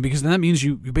 You know, because then that means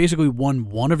you basically won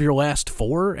one of your last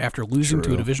 4 after losing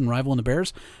to a division rival in the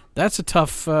Bears. That's a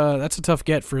tough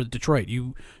get for Detroit.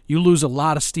 You lose a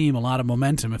lot of steam, a lot of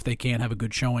momentum if they can't have a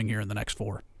good showing here in the next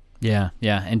 4. Yeah,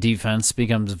 and defense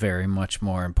becomes very much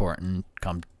more important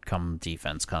come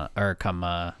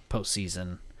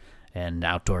postseason and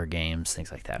outdoor games,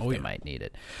 things like that. They might need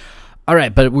it. All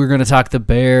right, but we're going to talk the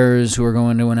Bears, who are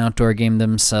going to an outdoor game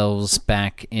themselves,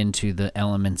 back into the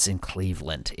elements in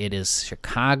Cleveland. It is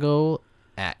Chicago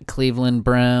at Cleveland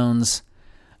Browns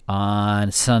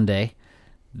on Sunday.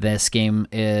 This game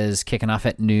is kicking off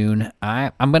at noon.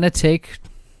 I'm going to take...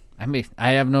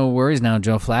 I have no worries now,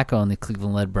 Joe Flacco and the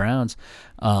Cleveland-led Browns.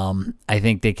 I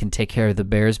think they can take care of the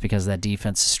Bears because that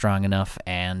defense is strong enough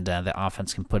and the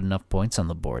offense can put enough points on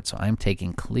the board. So I'm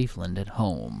taking Cleveland at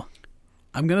home.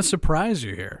 I'm going to surprise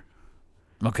you here.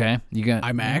 Okay.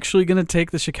 I'm actually going to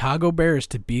take the Chicago Bears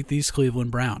to beat these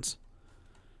Cleveland Browns.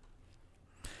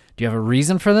 Do you have a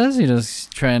reason for this? You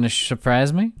just trying to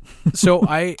surprise me? So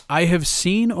I have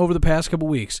seen over the past couple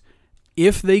weeks,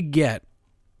 if they get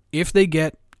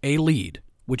a lead,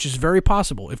 which is very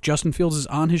possible. If Justin Fields is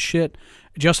on his shit,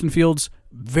 Justin Fields,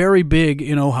 very big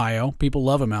in Ohio. People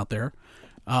love him out there.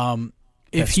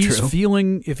 If he's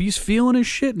feeling his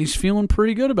shit and he's feeling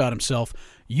pretty good about himself,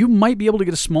 you might be able to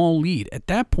get a small lead. At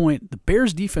that point, the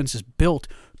Bears defense is built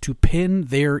to pin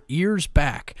their ears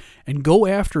back and go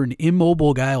after an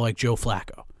immobile guy like Joe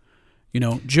Flacco. You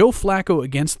know, Joe Flacco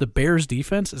against the Bears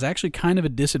defense is actually kind of a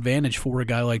disadvantage for a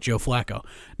guy like Joe Flacco.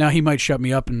 Now, he might shut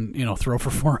me up and, throw for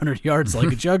 400 yards like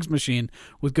a jugs machine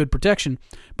with good protection,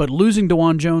 but losing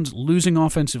DeJuan Jones, losing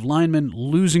offensive linemen,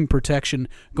 losing protection,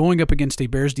 going up against a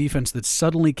Bears defense that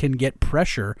suddenly can get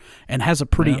pressure and has a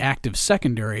pretty active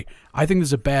secondary, I think this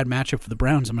is a bad matchup for the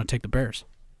Browns. I'm going to take the Bears.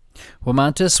 Well,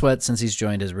 Montez Sweat, since he's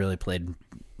joined, has really played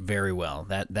very well.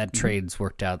 That trade's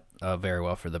worked out very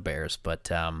well for the Bears,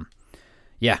 but...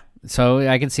 yeah, so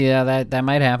I can see how that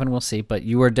might happen. We'll see. But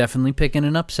you are definitely picking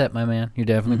an upset, my man. You're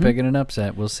definitely picking an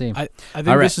upset. We'll see. I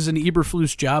think this is an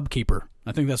Eberflus job keeper.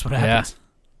 I think that's what happens.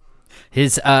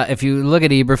 Yeah. If you look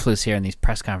at Eberflus here in these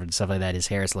press conferences, stuff like that, his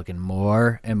hair is looking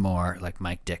more and more like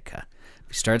Mike Ditka. If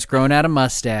he starts growing out a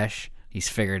mustache, he's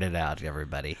figured it out,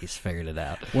 everybody. He's figured it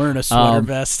out. Wearing a sweater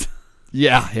vest.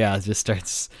 Yeah. It just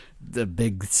starts... the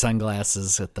big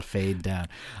sunglasses with the fade down.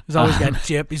 He's always got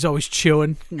chip. He's always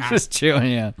chewing. Just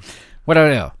chewing, yeah. What do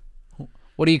I know?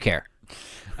 What do you care?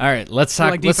 All right, let's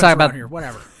talk about here.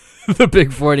 Whatever. The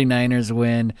big 49ers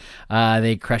win.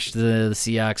 They crushed the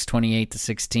Seahawks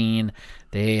 28-16.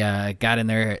 They got in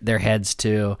their heads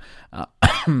too.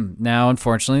 Now,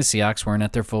 unfortunately, the Seahawks weren't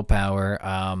at their full power.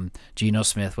 Geno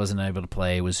Smith wasn't able to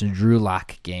play. It was a Drew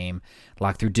Lock game.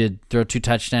 Lock did throw 2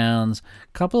 touchdowns.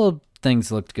 A couple of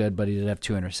things looked good, but he did have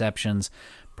 2 interceptions.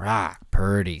 Brock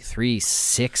Purdy,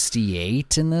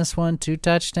 368 in this one, 2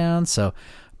 touchdowns. So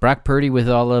Brock Purdy with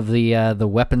all of the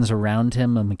weapons around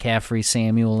him, McCaffrey,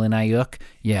 Samuel, and Ayuk,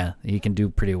 yeah, he can do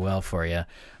pretty well for you.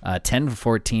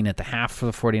 10-14 at the half for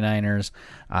the 49ers.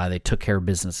 They took care of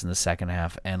business in the second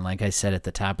half, and like I said at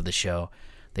the top of the show,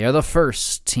 they are the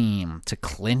first team to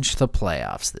clinch the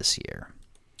playoffs this year.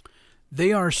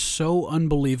 They are so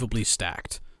unbelievably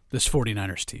stacked, this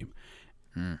 49ers team.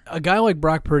 A guy like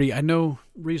Brock Purdy, I know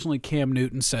recently Cam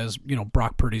Newton says,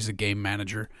 Brock Purdy's a game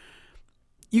manager.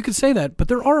 You could say that, but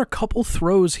there are a couple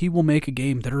throws he will make a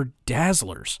game that are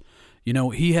dazzlers.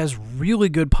 He has really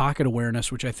good pocket awareness,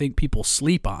 which I think people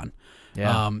sleep on.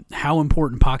 Yeah. How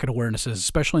important pocket awareness is,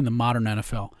 especially in the modern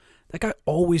NFL. That guy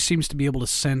always seems to be able to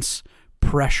sense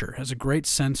pressure, has a great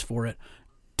sense for it.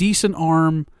 Decent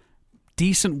arm,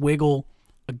 decent wiggle.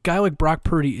 A guy like Brock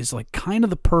Purdy is like kind of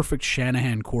the perfect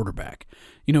Shanahan quarterback.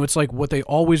 It's like what they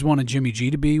always wanted Jimmy G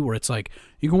to be, where it's like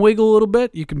you can wiggle a little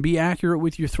bit, you can be accurate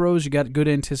with your throws, you got good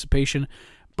anticipation,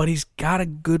 but he's got a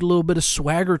good little bit of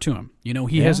swagger to him.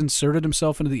 He has inserted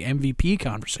himself into the MVP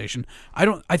conversation.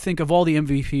 I think of all the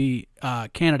MVP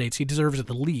candidates, he deserves it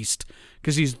the least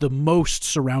because he's the most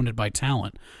surrounded by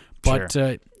talent. But,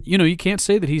 Sure. You can't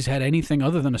say that he's had anything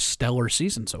other than a stellar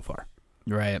season so far.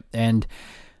 Right, and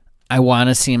I want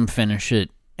to see him finish it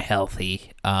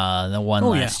healthy. The one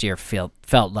last year felt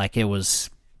like it was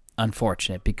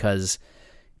unfortunate because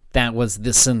that was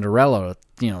the Cinderella,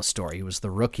 story. He was the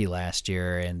rookie last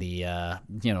year and the,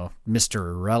 Mr.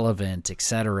 Irrelevant,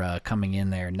 etc., coming in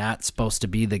there, not supposed to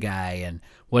be the guy. And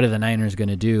what are the Niners going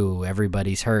to do?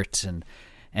 Everybody's hurt.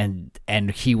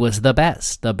 And he was the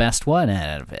best one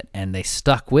out of it. And they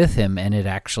stuck with him, and it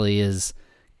actually is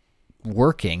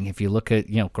working. If you look at,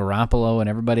 Garoppolo and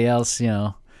everybody else,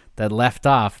 that left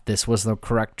off, this was the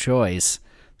correct choice.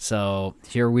 So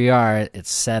here we are.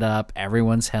 It's set up.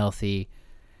 Everyone's healthy.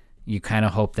 You kind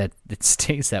of hope that it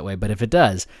stays that way. But if it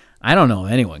does, I don't know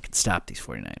if anyone can stop these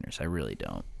 49ers. I really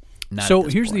don't. So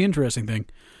here's the interesting thing.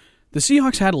 The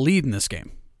Seahawks had a lead in this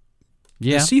game.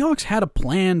 Yeah. The Seahawks had a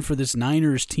plan for this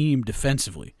Niners team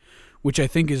defensively, which I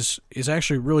think is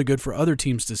actually really good for other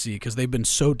teams to see because they've been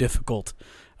so difficult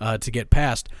to get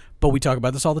past. But we talk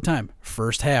about this all the time.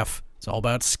 First half, it's all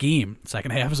about scheme.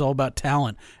 Second half is all about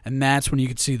talent. And that's when you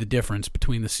can see the difference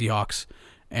between the Seahawks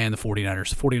and the 49ers.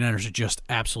 The 49ers are just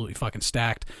absolutely fucking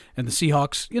stacked. And the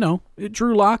Seahawks,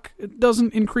 Drew Lock, it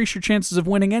doesn't increase your chances of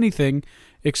winning anything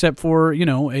except for,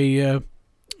 a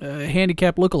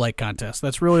handicap lookalike contest.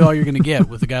 That's really all you're going to get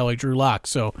with a guy like Drew Lock.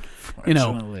 So,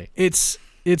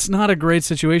 it's not a great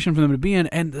situation for them to be in.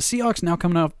 And the Seahawks now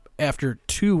coming up after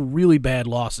 2 really bad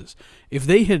losses. If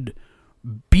they had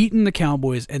beaten the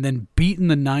Cowboys and then beaten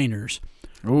the Niners,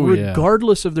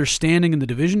 regardless of their standing in the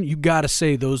division, you got to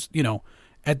say those,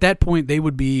 at that point they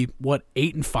would be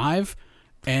 8-5,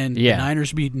 and the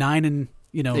Niners would be 9 and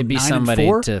they'd be 9 somebody and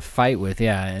 4 to fight with,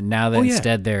 and now that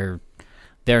instead they're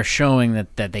showing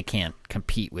that they can't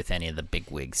compete with any of the big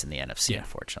wigs in the NFC.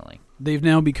 Unfortunately, they've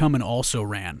now become an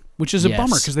also-ran, which is a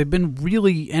bummer because they've been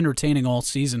really entertaining all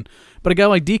season. But a guy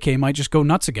like DK might just go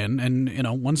nuts again,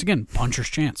 and once again, puncher's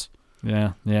chance.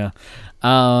 Yeah.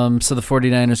 So the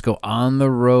 49ers go on the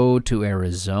road to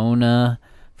Arizona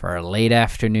for a late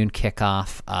afternoon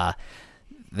kickoff.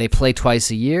 They play twice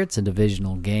a year. It's a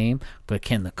divisional game. But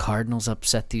can the Cardinals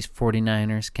upset these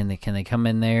 49ers? Can they come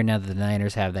in there now that the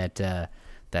Niners have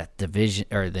that division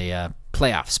or the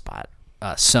playoff spot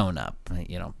sewn up?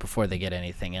 Before they get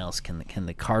anything else, can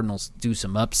the Cardinals do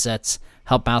some upsets,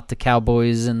 help out the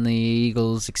Cowboys and the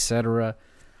Eagles, etc.?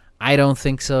 I don't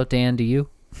think so. Dan, do you?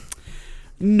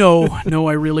 No,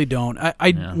 I really don't.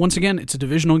 Once again, it's a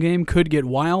divisional game, could get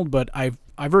wild, but I've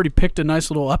already picked a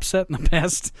nice little upset in the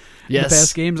past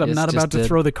games. I'm not about to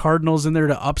throw the Cardinals in there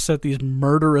to upset these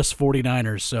murderous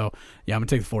 49ers. So, I'm going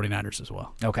to take the 49ers as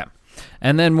well. Okay.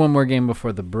 And then one more game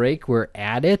before the break. We're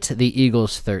at it. The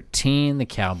Eagles 13, the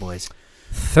Cowboys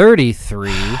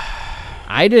 33.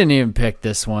 I didn't even pick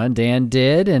this one. Dan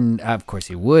did, and of course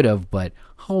he would have, but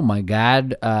oh my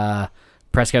God.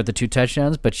 Prescott with the 2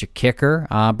 touchdowns, but your kicker,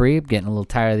 Aubrey, getting a little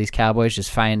tired of these Cowboys,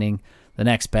 just finding the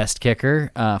next best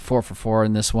kicker, 4 for 4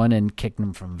 in this one, and kicking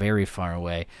them from very far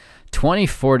away.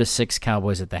 24-6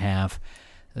 Cowboys at the half.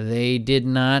 They did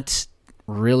not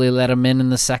really let them in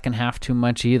the second half too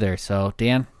much either. So,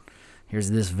 Dan,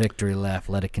 here's this victory lap.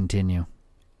 Let it continue.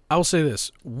 I will say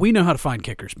this. We know how to find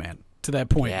kickers, man, to that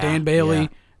point. Yeah, Dan Bailey,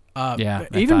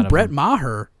 even Brett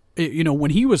Maher. When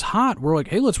he was hot, we're like,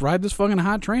 hey, let's ride this fucking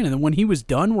hot train. And then when he was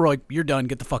done, we're like, you're done,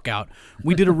 get the fuck out.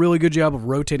 We did a really good job of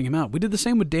rotating him out. We did the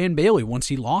same with Dan Bailey once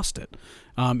he lost it.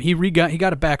 He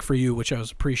got it back for you, which I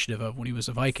was appreciative of when he was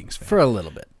a Vikings fan. For a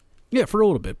little bit. Yeah, for a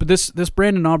little bit. But this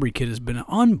Brandon Aubrey kid has been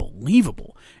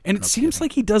unbelievable. And it seems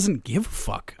like he doesn't give a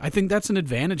fuck. I think that's an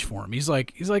advantage for him. He's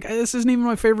like, this isn't even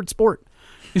my favorite sport.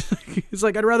 He's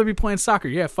like, I'd rather be playing soccer.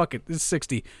 Yeah, fuck it. This is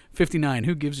 60, 59.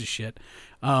 Who gives a shit?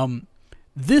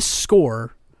 This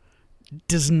score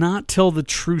does not tell the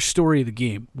true story of the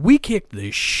game. We kicked the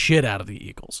shit out of the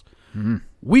Eagles. Mm-hmm.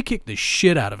 We kicked the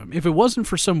shit out of them. If it wasn't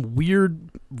for some weird,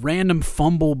 random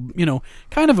fumble,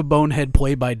 kind of a bonehead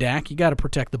play by Dak, you got to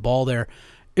protect the ball there.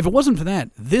 If it wasn't for that,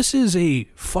 this is a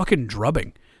fucking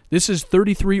drubbing. This is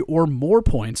 33 or more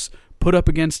points put up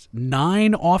against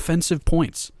 9 offensive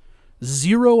points.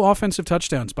 0 offensive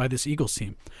touchdowns by this Eagles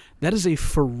team. That is a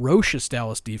ferocious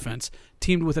Dallas defense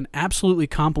teamed with an absolutely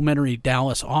complimentary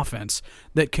Dallas offense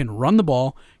that can run the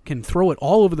ball, can throw it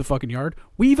all over the fucking yard.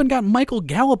 We even got Michael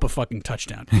Gallup a fucking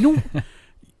touchdown.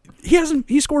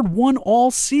 He scored 1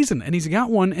 all season, and he's got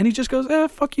 1, and he just goes,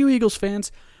 fuck you, Eagles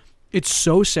fans. It's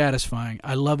so satisfying.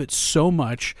 I love it so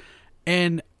much.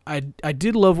 And I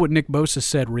did love what Nick Bosa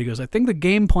said, where he goes, I think the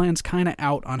game plan's kind of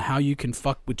out on how you can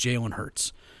fuck with Jalen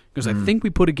Hurts. Because I think we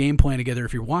put a game plan together.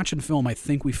 If you're watching film, I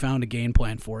think we found a game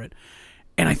plan for it.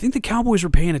 And I think the Cowboys were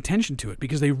paying attention to it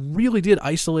because they really did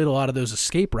isolate a lot of those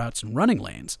escape routes and running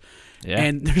lanes. Yeah.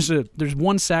 And there's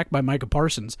one sack by Micah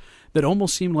Parsons that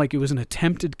almost seemed like it was an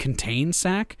attempted contained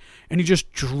sack, and he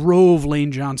just drove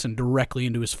Lane Johnson directly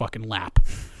into his fucking lap.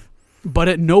 But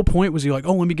at no point was he like,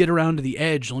 oh, let me get around to the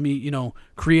edge. Let me,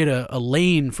 create a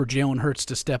lane for Jalen Hurts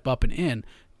to step up and in.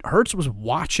 Hurts was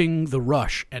watching the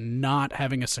rush and not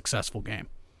having a successful game.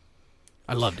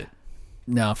 I loved it.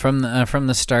 No, from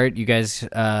the start, you guys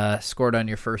scored on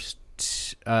your first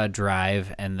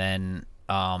drive, and then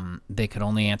they could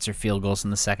only answer field goals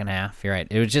in the second half. You're right.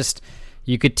 It was just,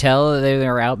 you could tell they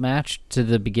were outmatched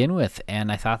to begin with,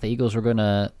 and I thought the Eagles were going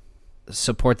to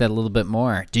support that a little bit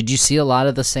more. Did you see a lot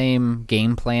of the same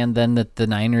game plan then that the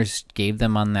Niners gave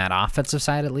them on that offensive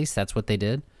side? At least that's what they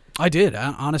did. I did,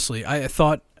 honestly. I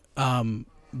thought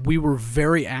we were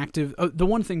very active. The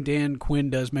one thing Dan Quinn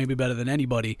does maybe better than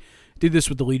anybody, did this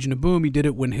with the Legion of Boom. He did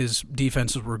it when his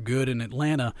defenses were good in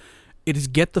Atlanta. It is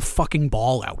get the fucking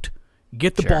ball out.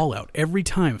 Get the ball out every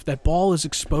time. If that ball is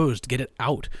exposed, get it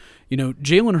out.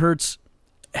 Jalen Hurts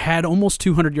had almost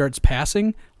 200 yards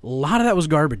passing. A lot of that was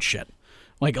garbage shit.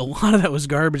 Like, a lot of that was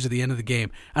garbage at the end of the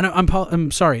game. And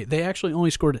I'm sorry. They actually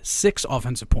only scored 6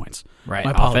 offensive points. Right.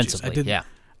 My apologies. Offensively,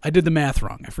 I did the math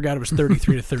wrong. I forgot it was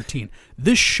 33-13.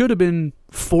 This should have been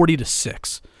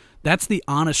 40-6. That's the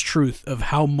honest truth of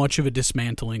how much of a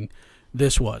dismantling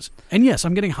this was. And yes,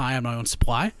 I'm getting high on my own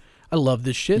supply. I love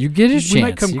this shit. You get a We chance.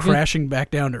 might come crashing back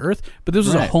down to earth, but this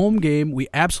was a home game. We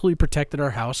absolutely protected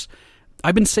our house.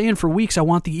 I've been saying for weeks, I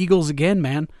want the Eagles again,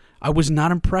 man. I was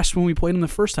not impressed when we played them the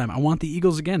first time. I want the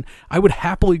Eagles again. I would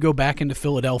happily go back into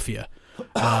Philadelphia.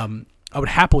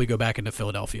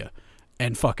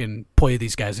 And fucking play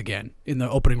these guys again in the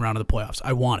opening round of the playoffs.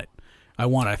 I want it.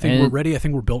 I think we're ready. I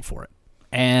think we're built for it.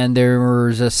 And there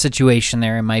was a situation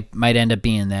there. It might end up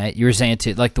being that you were saying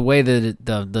too, like the way that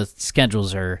the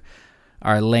schedules are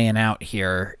laying out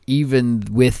here. Even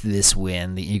with this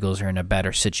win, the Eagles are in a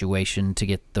better situation to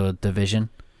get the division.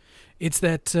 It's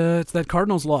that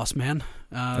Cardinals loss, man.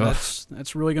 That's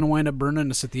really going to wind up burning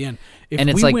us at the end. If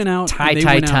and it's we like win out, tie. If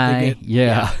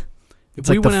It's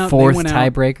we like win the out, fourth they win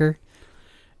out. tiebreaker.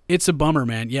 It's a bummer,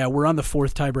 man. Yeah, we're on the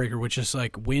 4th tiebreaker, which is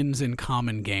like wins in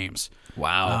common games.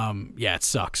 Wow. Yeah, it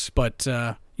sucks. But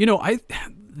the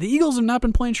Eagles have not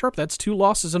been playing sharp. That's 2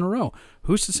 losses in a row.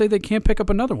 Who's to say they can't pick up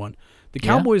another one? The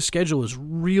Cowboys' schedule is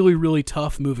really, really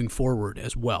tough moving forward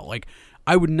as well. Like,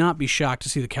 I would not be shocked to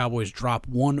see the Cowboys drop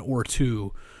 1 or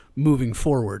 2 moving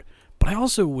forward. But I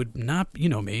also would not,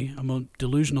 me, I'm a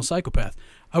delusional psychopath.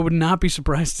 I would not be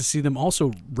surprised to see them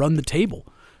also run the table.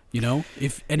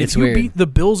 If you weird. beat the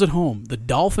Bills at home, the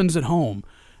Dolphins at home,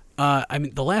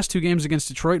 the last 2 games against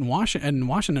Detroit and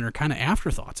Washington are kind of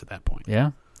afterthoughts at that point.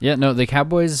 Yeah. No, the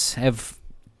Cowboys have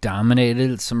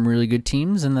dominated some really good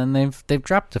teams, and then they've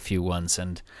dropped a few ones,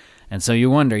 and so you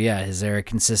wonder, is there a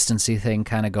consistency thing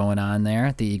kind of going on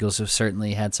there? The Eagles have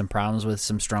certainly had some problems with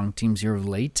some strong teams here of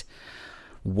late.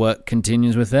 What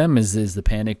continues with them is the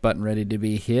panic button ready to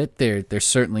be hit? They're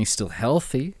certainly still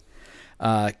healthy.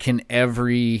 Can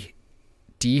every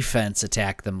defense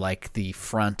attack them like the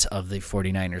front of the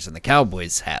 49ers and the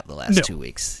Cowboys have the last 2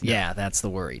 weeks? No. Yeah, that's the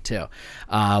worry, too.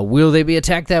 Will they be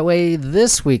attacked that way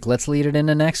this week? Let's lead it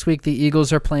into next week. The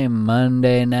Eagles are playing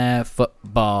Monday Night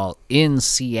Football in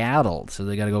Seattle, so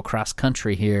they got to go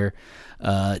cross-country here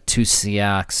to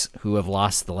Seahawks, who have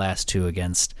lost the last 2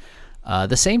 against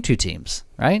the same 2 teams,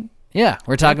 right? Yeah,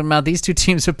 we're talking about these 2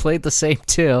 teams have played the same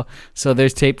 2, so their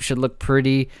tape should look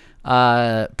pretty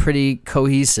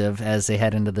cohesive as they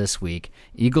head into this week.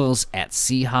 Eagles at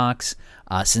Seahawks.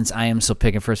 Since I am still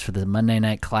picking first for the Monday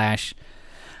night clash,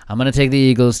 I'm going to take the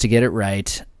Eagles to get it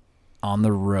right on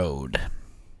the road.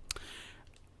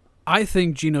 I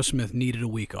think Geno Smith needed a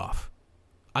week off.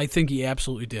 I think he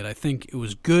absolutely did. I think it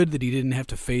was good that he didn't have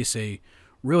to face a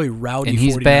really rowdy 49ers And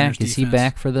he's back? defense. Is he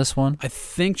back for this one? I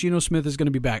think Geno Smith is going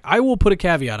to be back. I will put a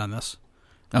caveat on this.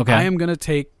 Okay. I am going to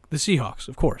take the Seahawks,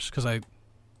 of course, because I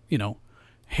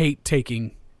hate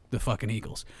taking the fucking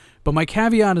Eagles. But my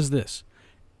caveat is this.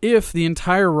 If the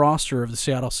entire roster of the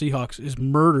Seattle Seahawks is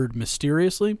murdered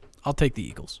mysteriously, I'll take the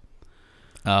Eagles.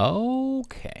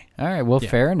 Okay. All right. Well,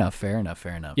 fair enough.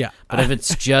 Yeah. But if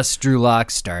it's just Drew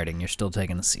Lock starting, you're still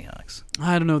taking the Seahawks.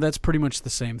 I don't know. That's pretty much the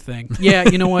same thing. Yeah,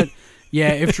 you know what?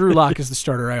 Yeah, if Drew Lock is the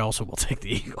starter, I also will take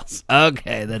the Eagles.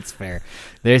 Okay, that's fair.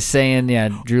 They're saying,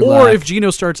 Drew Or Lock. if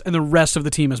Geno starts and the rest of the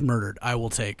team is murdered, I will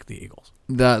take the Eagles.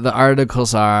 The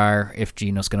articles are if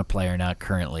Geno's going to play or not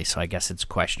currently, so I guess it's a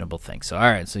questionable thing. So, all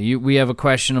right, so we have a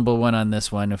questionable one on this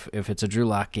one. If it's a Drew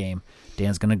Lock game,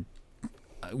 Dan's going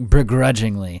to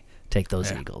begrudgingly take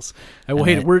those Eagles. I will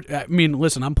hate it.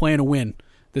 Listen, I'm playing to win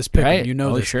this pick. Right? You know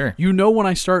Oh, this. sure. You know when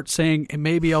I start saying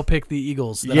maybe I'll pick the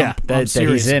Eagles, I'm that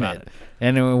serious he's in about it.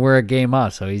 And we're a game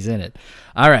off, so he's in it.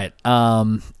 All right,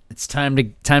 it's time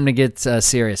to get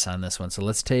serious on this one. So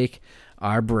let's take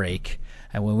our break,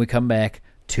 and when we come back,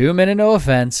 2-minute no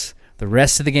offense. The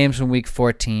rest of the games from Week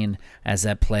 14 as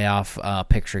that playoff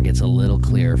picture gets a little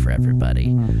clearer for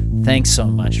everybody. Thanks so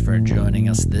much for joining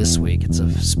us this week. It's a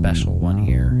special one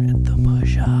here at the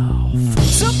Push Off.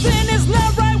 Something is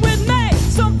not right with me.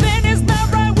 Something is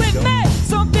not right with me.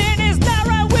 Something is not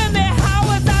right with me. How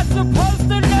was I supposed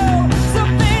to know?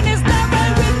 Something is not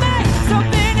right with me.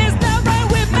 Something is not right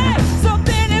with me.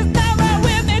 Something is not right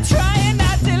with me. Trying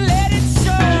not to let it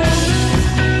show.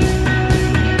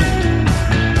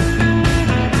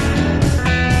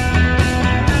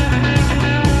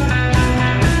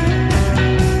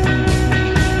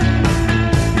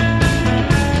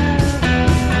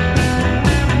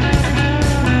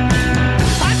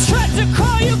 I tried to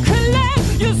call you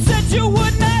collect. You said you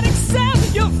would not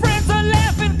accept. Your friends are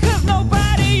laughing cause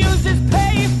nobody uses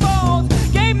payphones.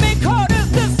 Gave me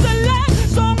quarters to select.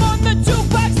 So I'm on the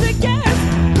jukebox again.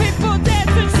 People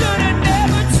dancing should've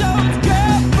never chose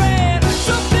girlfriend.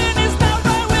 Something is not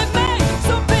right with me.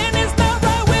 Something is not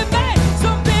right with me.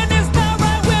 Something is not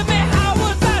right with me. How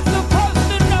was I supposed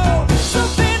to know?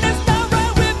 Something is not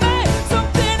right with me.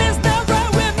 Something is not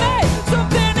right with me.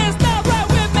 Something is not right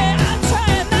with me. I'm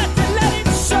trying not to let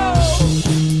it show.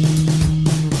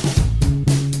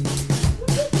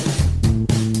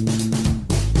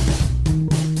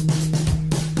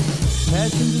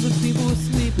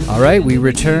 All right, we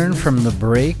return from the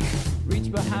break.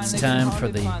 It's time for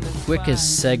the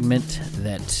quickest segment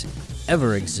that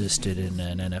ever existed in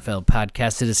an NFL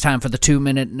podcast. It is time for the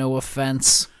 2-minute no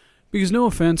offense. Because no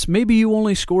offense, maybe you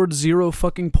only scored 0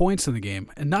 fucking points in the game.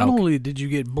 And not only did you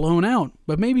get blown out,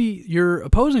 but maybe your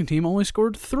opposing team only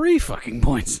scored 3 fucking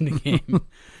points in the game.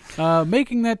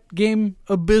 Making that game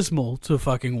abysmal to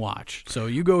fucking watch. So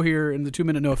you go here in the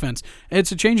 2-minute no offense.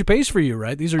 It's a change of pace for you,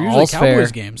 right? These are usually All's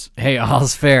Cowboys fair. games. Hey,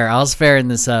 all's fair. All's fair in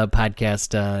this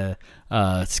podcast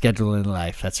scheduling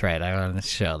life. That's right. I want to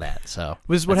show that. So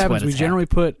This is what that's happens. We it's generally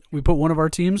put one of our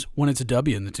teams when it's a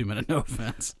W in the 2-minute no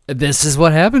offense. This is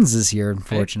what happens this year,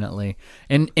 unfortunately,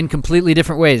 in completely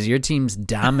different ways. Your teams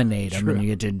dominate them, True. and you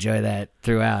get to enjoy that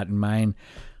throughout. And mine,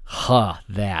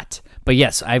 that. But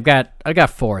yes, I got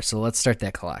 4. So let's start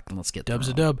that clock and let's get Dub's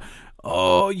a through 'em. dub.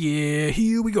 Oh, yeah.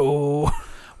 Here we go.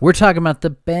 We're talking about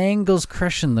the Bengals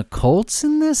crushing the Colts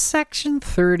in this section,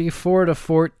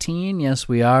 34-14. Yes,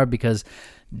 we are, because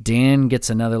Dan gets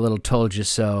another little told you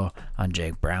so on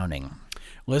Jake Browning.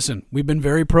 Listen, we've been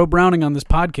very pro Browning on this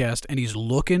podcast, and he's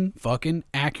looking fucking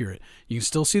accurate. You can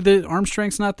still see the arm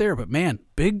strength's not there, but man,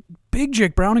 big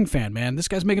Jake Browning fan, man. This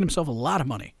guy's making himself a lot of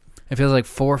money. It feels like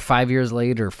 4 or 5 years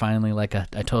later, finally, like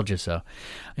I told you so.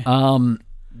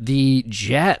 The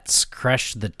Jets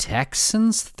crushed the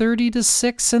Texans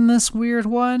 30-6 in this weird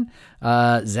one.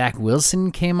 Zach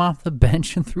Wilson came off the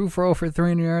bench and threw for over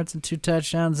 300 yards and 2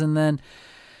 touchdowns, and then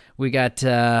we got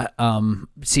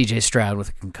C.J. Stroud with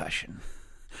a concussion.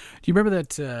 Do you remember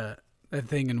that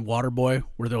thing in Waterboy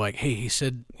where they're like, hey, he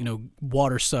said,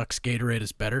 water sucks, Gatorade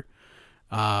is better?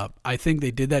 I think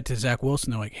they did that to Zach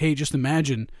Wilson. They're like, hey, just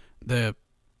imagine the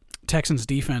Texans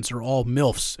defense are all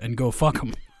MILFs and go fuck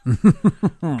them.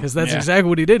 Because that's exactly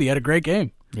what he did. He had a great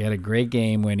game. He had a great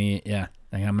game when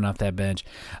coming off that bench.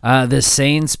 The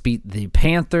Saints beat the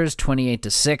Panthers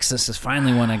 28-6. This is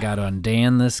finally one I got on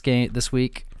Dan this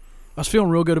week. I was feeling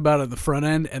real good about it at the front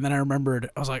end, and then I remembered,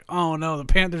 I was like, oh no, the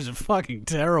Panthers are fucking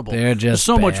terrible. They're just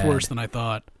so much bad. worse than I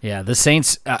thought. Yeah, the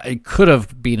Saints it could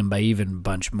have beat them by even a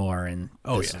bunch more, and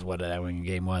this yeah. is what that winning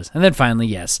game was. And then finally,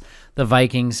 yes, the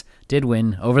Vikings did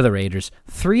win over the Raiders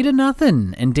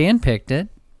 3-0, and Dan picked it.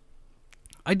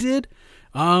 I did.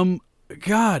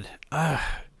 God, I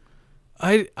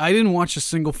didn't watch a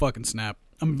single fucking snap.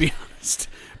 I'm gonna be honest,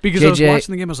 because I was JJ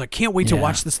watching the game. I was like, can't wait to Yeah.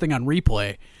 watch this thing on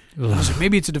replay. I was like,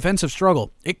 maybe it's a defensive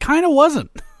struggle. It kind of wasn't.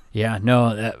 Yeah,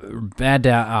 no, bad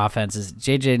offenses.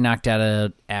 JJ knocked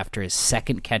out after his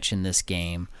second catch in this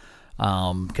game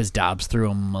because Dobbs threw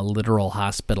him a literal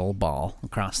hospital ball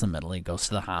across the middle. He goes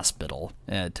to the hospital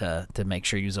to make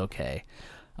sure he was okay.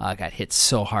 Got hit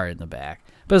so hard in the back,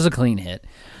 but it was a clean hit.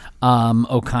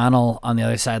 O'Connell on the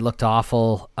other side looked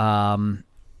awful.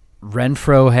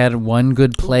 Renfro had one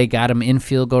good play, got him in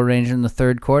field goal range in the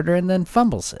third quarter, and then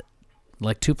fumbles it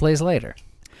like 2 plays later.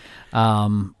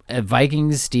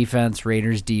 Vikings defense,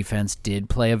 Raiders defense did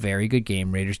play a very good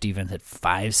game. Raiders defense had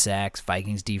 5 sacks.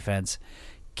 Vikings defense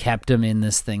kept them in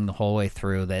this thing the whole way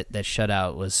through. That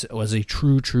shutout was a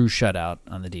true shutout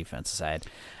on the defensive side.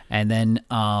 And then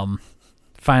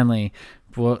finally,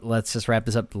 let's just wrap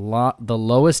this up. The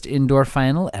lowest indoor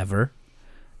final ever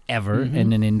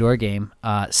in an indoor game.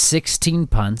 16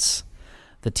 punts.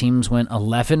 The teams went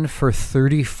 11 for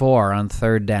 34 on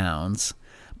third downs,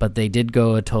 but they did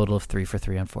go a total of 3 for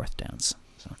 3 on fourth downs.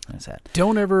 So that's that.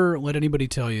 Don't ever let anybody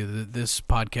tell you that this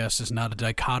podcast is not a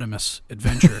dichotomous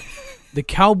adventure. The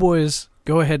Cowboys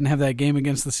go ahead and have that game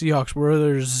against the Seahawks where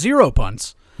there's 0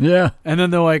 punts. Yeah. And then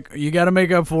they're like, you got to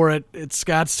make up for it. It's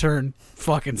Scott's turn.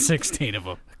 Fucking 16 of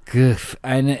them. Goof.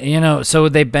 And, so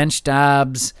they bench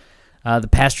Dobbs. The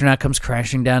Pasternak comes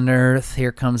crashing down to earth.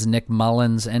 Here comes Nick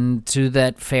Mullins. And to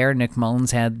that fair, Nick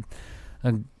Mullins had,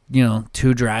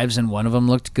 2 drives, and one of them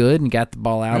looked good and got the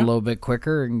ball out a little bit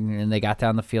quicker, and they got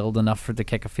down the field enough to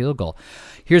kick a field goal.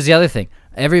 Here's the other thing.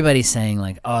 Everybody's saying,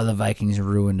 the Vikings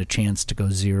ruined a chance to go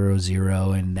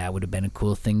 0-0, and that would have been a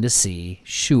cool thing to see.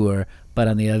 Sure. But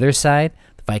on the other side,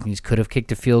 the Vikings could have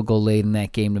kicked a field goal late in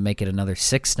that game to make it another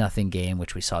 6-0 game,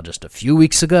 which we saw just a few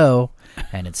weeks ago.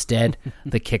 And instead,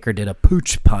 the kicker did a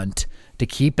pooch punt to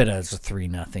keep it as a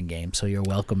 3-0 game. So you're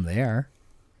welcome there.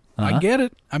 I get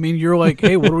it. I mean, you're like,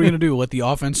 hey, what are we going to do? Let the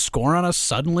offense score on us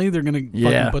suddenly? They're going to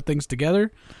fucking put things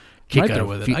together? Kick Right there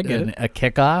with it. I get it. A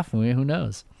kickoff? Who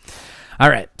knows?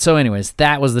 All right. So anyways,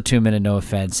 that was the 2-minute no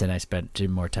offense, and I spent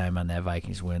more time on that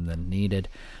Vikings win than needed.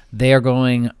 They are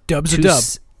going Dubs a to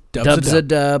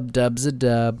dub. Dubs a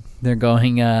dub. They're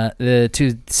going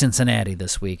to Cincinnati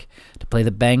this week to play the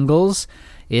Bengals.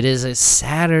 It is a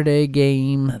Saturday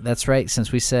game. That's right.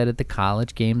 Since we said it, the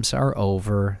college games are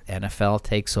over. NFL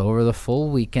takes over the full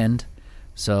weekend.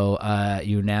 So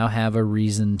you now have a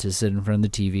reason to sit in front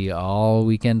of the TV all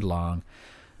weekend long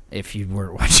if you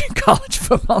were watching college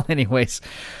football anyways.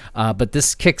 But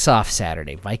this kicks off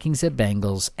Saturday. Vikings at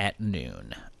Bengals at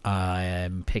noon.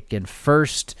 I'm picking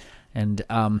first. And,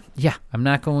 I'm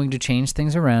not going to change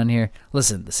things around here.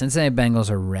 Listen, the Cincinnati Bengals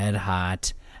are red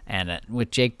hot. And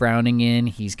with Jake Browning in,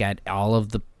 he's got all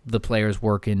of the players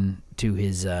working to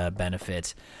his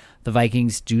benefit. The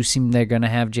Vikings do seem they're going to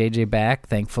have JJ back.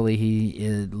 Thankfully,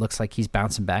 it looks like he's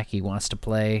bouncing back. He wants to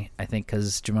play, I think,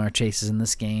 because Jamar Chase is in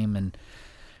this game. And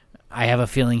I have a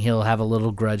feeling he'll have a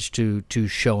little grudge to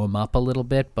show him up a little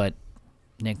bit. But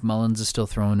Nick Mullins is still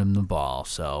throwing him the ball.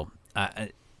 So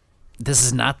this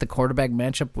is not the quarterback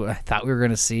matchup I thought we were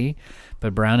going to see.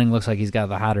 But Browning looks like he's got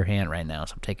the hotter hand right now.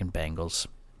 So I'm taking Bengals.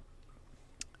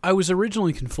 I was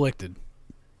originally conflicted,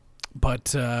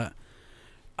 but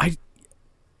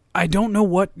I don't know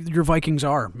what your Vikings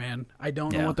are, man. I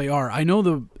don't know what they are. I know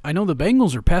the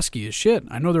Bengals are pesky as shit.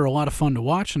 I know they're a lot of fun to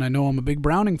watch, and I know I'm a big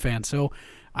Browning fan. So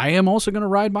I am also going to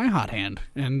ride my hot hand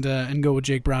and go with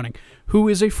Jake Browning, who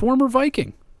is a former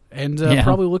Viking and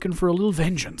probably looking for a little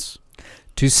vengeance.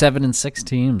 2 7-6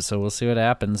 teams, so we'll see what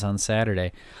happens on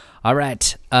Saturday. All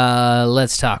right,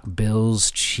 let's talk Bills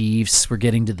Chiefs. We're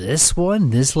getting to this one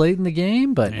this late in the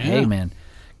game, but hey, man,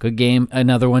 good game.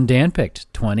 Another one Dan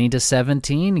picked,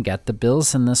 20-17. Got the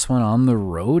Bills in this one on the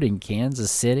road in Kansas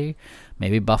City.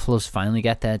 Maybe Buffalo's finally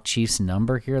got that Chiefs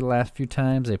number here the last few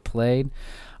times they played,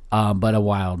 but a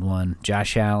wild one.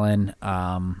 Josh Allen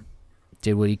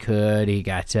did what he could. He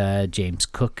got James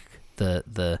Cook,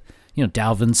 the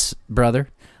Dalvin's brother,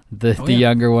 the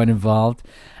younger one involved.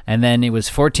 And then it was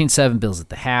 14-7 Bills at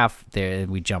the half. There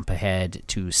we jump ahead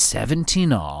to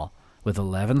 17-all with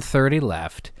 11:30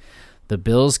 left. The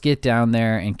Bills get down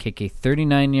there and kick a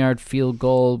 39-yard field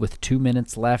goal with 2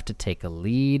 minutes left to take a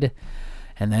lead.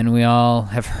 And then we all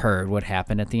have heard what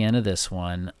happened at the end of this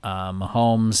one.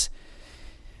 Mahomes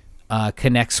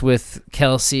connects with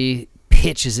Kelsey,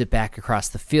 pitches it back across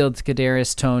the field to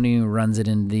Kadarius Toney, who runs it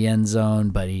into the end zone,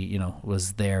 but he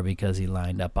was there because he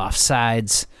lined up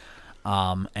offsides.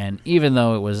 And even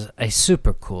though it was a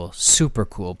super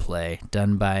cool play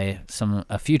done by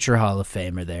a future Hall of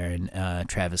Famer there in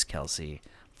Travis Kelce,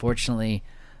 fortunately,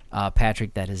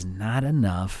 Patrick, that is not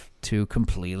enough to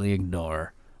completely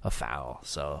ignore a foul.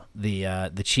 So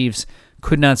the Chiefs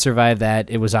could not survive that.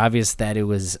 It was obvious that it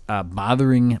was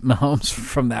bothering Mahomes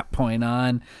from that point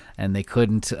on, and they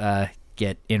couldn't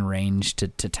get in range to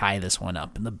tie this one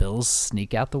up, and the Bills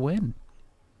sneak out the win.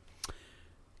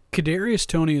 Kadarius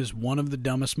Toney is one of the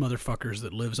dumbest motherfuckers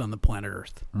that lives on the planet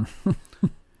Earth.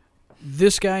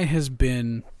 This guy has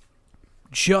been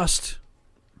just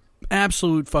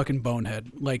absolute fucking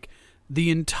bonehead. Like,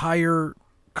 the entire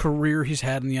career he's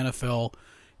had in the NFL,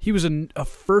 he was a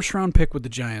first-round pick with the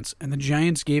Giants, and the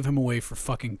Giants gave him away for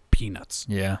fucking peanuts.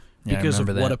 Yeah, because of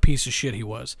what a piece of shit he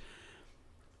was.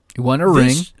 He won a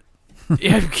ring.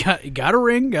 Yeah, got a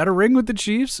ring with the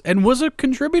Chiefs, and was a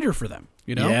contributor for them.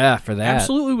 Yeah, for that.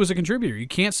 Absolutely was a contributor. You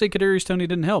can't say Kadarius Toney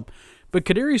didn't help. But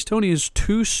Kadarius Toney is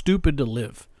too stupid to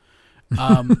live.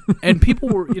 And people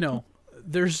were,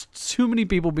 there's too many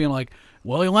people being like,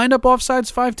 well, he lined up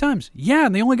offsides 5 times. Yeah,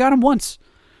 and they only got him once.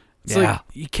 It's like,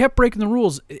 he kept breaking the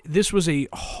rules. This was a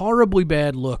horribly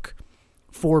bad look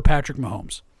for Patrick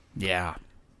Mahomes. Yeah.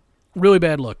 really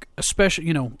bad look.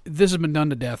 Especially, this has been done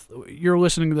to death. You're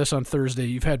listening to this on Thursday.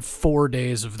 You've had 4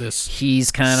 days of this.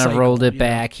 He's kind of cycle, rolled it you know.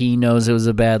 back. He knows it was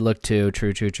a bad look too.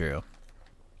 True.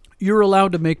 You're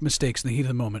allowed to make mistakes in the heat of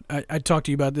the moment. I talked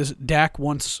to you about this. Dak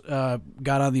once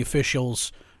got on the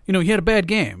officials. He had a bad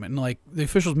game, and the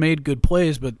officials made good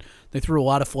plays, but they threw a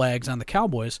lot of flags on the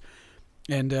Cowboys.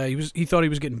 And he thought he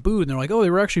was getting booed, and they're like, "Oh, they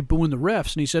were actually booing the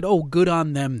refs." And he said, "Oh, good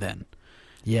on them then."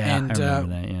 Yeah, And I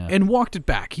remember that. Yeah. and walked it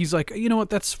back. He's like, "You know what?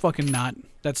 That's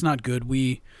not good.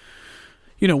 We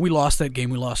lost that game.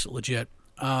 We lost it legit."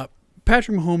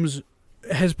 Patrick Mahomes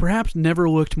has perhaps never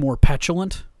looked more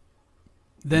petulant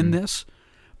than this,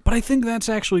 but I think that's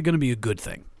actually going to be a good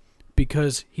thing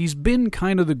because he's been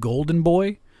kind of the golden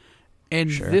boy, and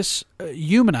this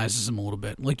humanizes him a little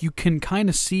bit. Like, you can kind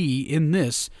of see in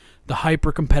this the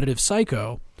hyper-competitive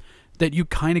psycho that you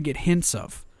kind of get hints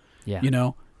of,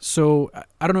 yeah. So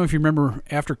I don't know if you remember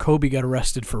after Kobe got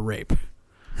arrested for rape.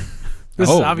 This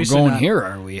oh, is obviously we're going not- here,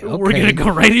 are we? Okay. We're going to go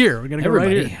right here. We're going to go right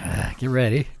Everybody, here. get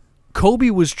ready. Kobe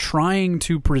was trying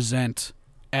to present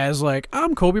as like,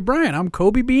 I'm Kobe Bryant. I'm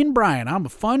Kobe Bean Bryant. I'm a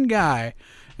fun guy.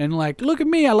 And like, look at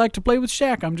me. I like to play with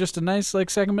Shaq. I'm just a nice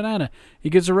second banana. He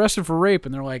gets arrested for rape,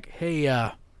 and they're like,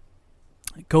 hey,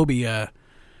 Kobe, yeah,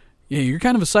 you're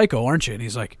kind of a psycho, aren't you? And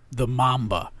he's like, the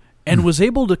Mamba. And was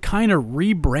able to kind of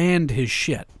rebrand his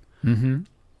shit. Mm-hmm.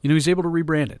 He's able to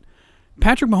rebrand it.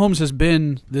 Patrick Mahomes has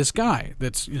been this guy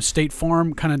that's State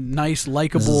Farm, kind of nice,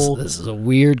 likable. This is a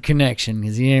weird connection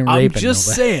because he ain't I'm raping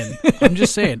just nobody.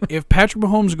 saying. If Patrick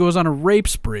Mahomes goes on a rape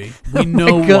spree, we know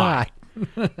Oh My why.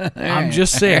 God. I'm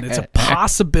just saying it's a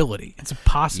possibility. It's a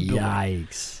possibility.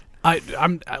 Yikes.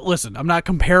 Listen. I'm not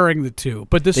comparing the two,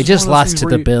 but this They is just one of those lost things to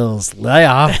where the you- Bills. Lay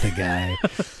off the guy.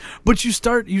 But you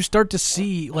start to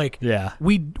see Yeah.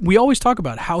 we always talk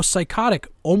about how psychotic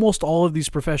almost all of these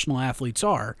professional athletes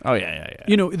are. Oh, yeah.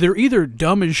 They're either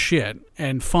dumb as shit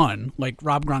and fun, like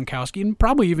Rob Gronkowski and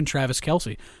probably even Travis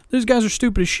Kelce. Those guys are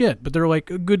stupid as shit, but they're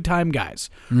like good time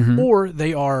guys. Or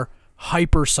they are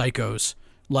hyper psychos,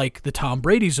 like the Tom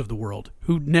Brady's of the world,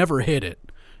 who never hid it.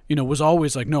 Was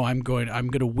always like, no, I'm going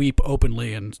to weep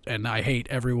openly, and I hate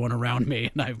everyone around me,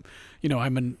 and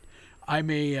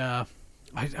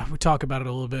we talk about it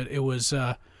a little bit. It was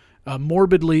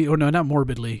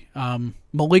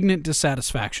malignant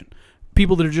dissatisfaction.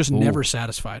 People that are just never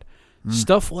satisfied.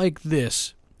 Stuff like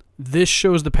this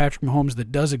shows the Patrick Mahomes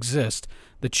that does exist,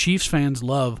 that Chiefs fans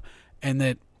love, and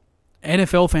that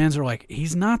NFL fans are like,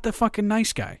 he's not the fucking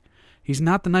nice guy. He's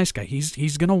not the nice guy.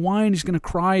 He's going to whine. He's going to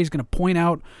cry. He's going to point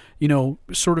out,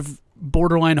 sort of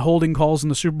borderline holding calls in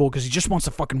the Super Bowl because he just wants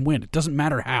to fucking win. It doesn't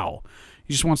matter how.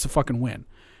 He just wants to fucking win.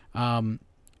 And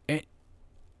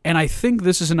I think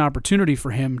this is an opportunity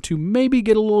for him to maybe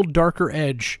get a little darker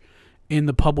edge in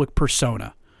the public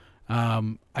persona.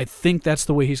 I think that's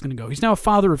the way he's going to go. He's now a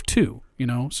father of 2,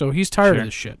 so he's tired of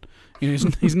this shit.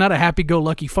 He's not a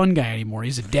happy-go-lucky fun guy anymore.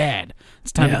 He's a dad.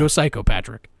 It's time to go psycho,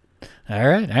 Patrick. All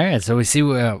right. So we see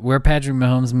where Patrick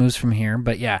Mahomes moves from here.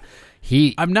 But yeah,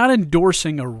 I'm not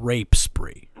endorsing a rape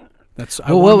spree.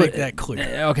 I want to make that clear.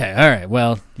 Okay, all right.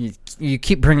 Well, you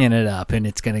keep bringing it up, and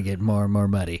it's going to get more and more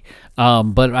muddy.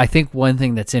 But I think one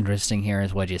thing that's interesting here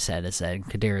is what you said, is that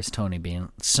Kadarius Toney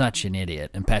being such an idiot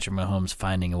and Patrick Mahomes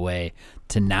finding a way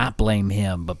to not blame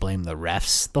him but blame the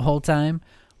refs the whole time.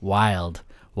 Wild,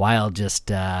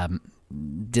 just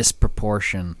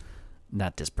disproportion.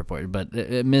 Not disproportionate, but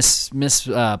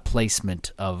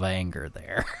misplacement of anger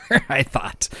there, I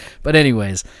thought. But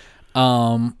anyways,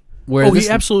 he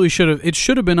absolutely should have. It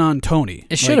should have been on Tony.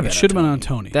 It should have been. It should have been on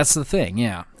Tony. That's the thing,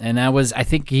 yeah. And I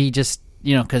think he just,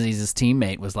 because he's his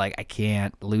teammate, was like, I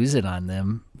can't lose it on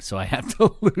them, so I have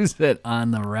to lose it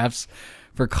on the refs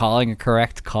for calling a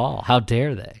correct call. How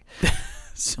dare they?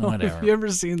 So Whatever. have you ever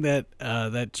seen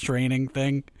that training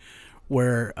thing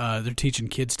where they're teaching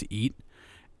kids to eat?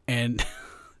 And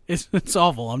it's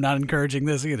awful. I'm not encouraging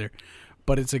this either.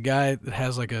 But it's a guy that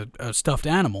has like a stuffed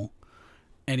animal,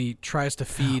 and he tries to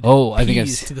feed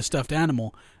peas to the stuffed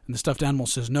animal, and the stuffed animal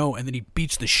says no, and then he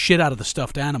beats the shit out of the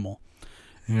stuffed animal.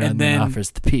 And then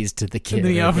offers the peas to the kid. And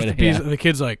then he offers the peas, and the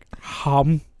kid's like,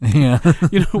 hum. Yeah.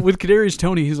 With Kadarius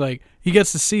Toney, he's like, he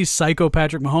gets to see psycho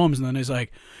Patrick Mahomes, and then he's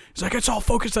like, it's all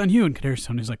focused on you. And Kadarius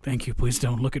Toney's like, thank you, please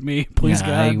don't look at me, please, God,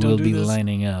 I don't will do be this.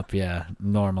 lining up. Yeah,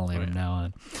 normally from now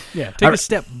on. Yeah, take a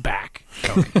step back,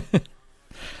 Tony.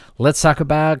 Let's talk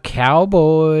about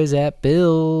Cowboys at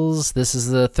Bills. This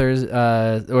is the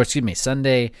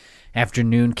Sunday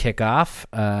afternoon kickoff.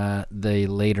 The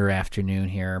later afternoon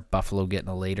here. Buffalo getting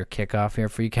a later kickoff here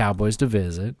for you Cowboys to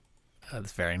visit.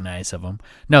 That's very nice of them.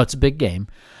 No, it's a big game.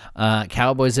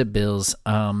 Cowboys at Bills.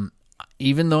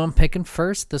 even though I'm picking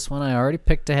first, this one I already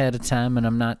picked ahead of time, and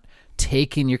I'm not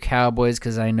taking your Cowboys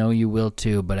because I know you will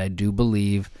too, but I do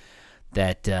believe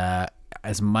that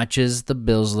as much as the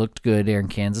Bills looked good here in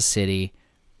Kansas City,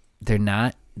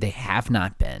 they have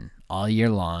not been all year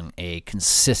long a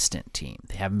consistent team.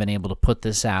 They haven't been able to put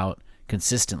this out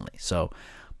consistently. So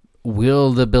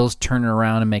will the Bills turn it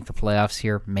around and make the playoffs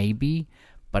here? Maybe,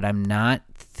 but I'm not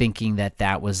thinking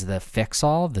that was the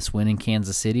fix-all, this win in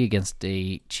Kansas City against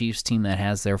a Chiefs team that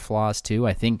has their flaws too.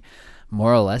 I think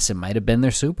more or less it might have been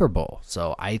their Super Bowl.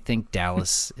 So I think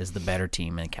Dallas is the better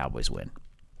team and the Cowboys win.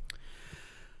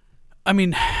 I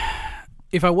mean,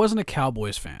 if I wasn't a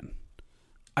Cowboys fan,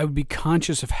 I would be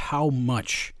conscious of how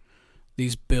much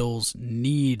these Bills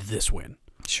need this win.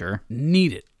 Sure.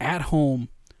 Need it at home.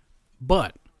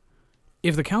 But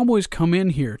if the Cowboys come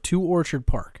in here to Orchard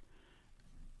Park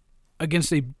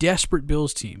against a desperate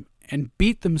Bills team and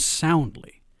beat them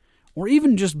soundly, or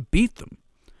even just beat them,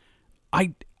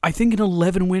 I think an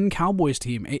 11-win Cowboys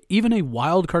team, even a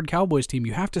wild card Cowboys team,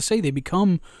 you have to say they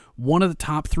become one of the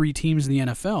top 3 teams in the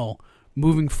NFL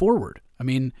moving forward. I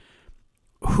mean,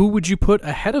 who would you put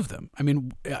ahead of them? I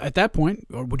mean, at that point,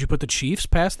 or would you put the Chiefs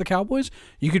past the Cowboys?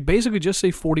 You could basically just say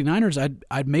 49ers.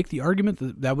 I'd make the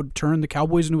argument that would turn the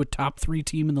Cowboys into a top 3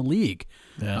 team in the league,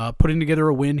 putting together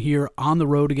a win here on the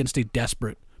road against a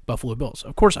desperate Buffalo Bills.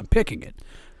 Of course, I'm picking it,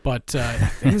 but I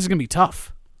think this is going to be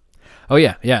tough. Oh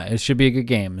yeah, it should be a good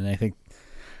game, and I think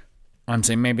I'm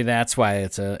saying maybe that's why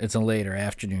it's a later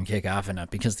afternoon kickoff and not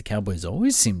because the Cowboys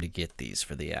always seem to get these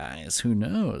for the eyes. Who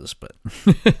knows? But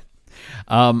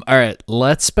all right,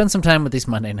 let's spend some time with these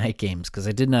Monday night games because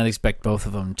I did not expect both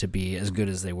of them to be as good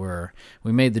as they were.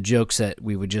 We made the jokes that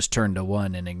we would just turn to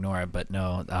one and ignore it, but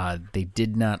no, they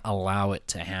did not allow it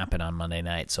to happen on Monday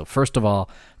night. So first of all,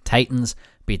 Titans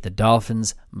beat the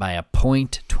Dolphins by a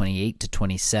point,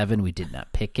 28-27. We did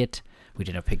not pick it. We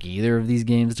did not pick either of these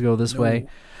games to go this way.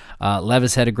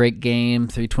 Levis had a great game,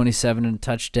 327 and a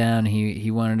touchdown. He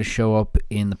wanted to show up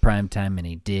in the prime time, and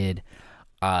he did.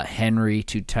 Henry,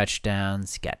 2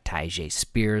 touchdowns. Got Tyjae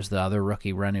Spears, the other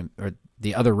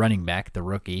running back, the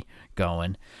rookie,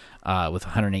 going with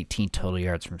 118 total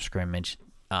yards from scrimmage.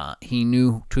 He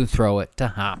knew to throw it to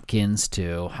Hopkins,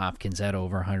 too. Hopkins had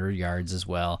over 100 yards as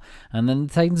well. And then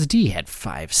the Titans D had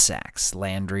 5 sacks.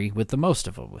 Landry with the most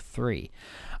of them, with 3.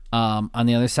 On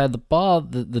the other side of the ball,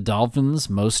 the Dolphins,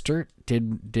 Mostert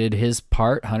did his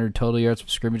part, 100 total yards from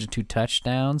scrimmage and 2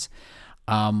 touchdowns.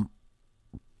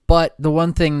 But the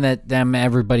one thing that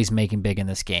everybody's making big in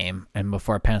this game, and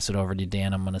before I pass it over to you,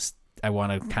 Dan, I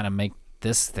want to kind of make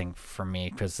this thing for me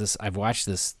because I've watched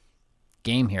this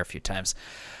game here a few times.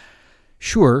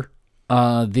 Sure,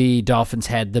 the Dolphins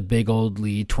had the big old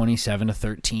lead,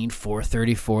 27-13,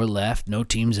 4:34 left. No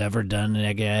team's ever done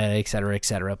it, et cetera, et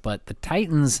cetera. But the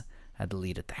Titans had the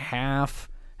lead at the half,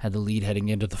 had the lead heading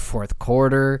into the fourth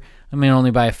quarter. I mean,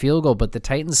 only by a field goal, but the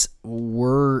Titans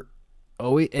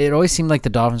it always seemed like the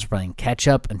Dolphins were playing catch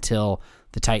up until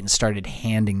the Titans started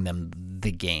handing them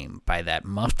the game by that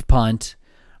muffed punt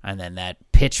and then that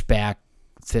pitch back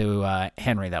to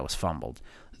Henry that was fumbled.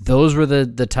 Those were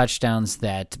the touchdowns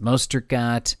that Mostert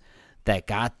got that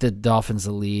got the Dolphins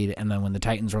the lead. And then when the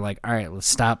Titans were like, all right, let's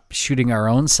stop shooting our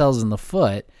own selves in the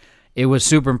foot, it was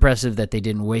super impressive that they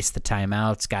didn't waste the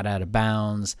timeouts, got out of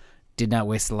bounds, did not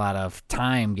waste a lot of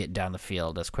time getting down the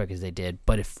field as quick as they did.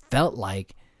 But it felt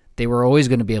like they were always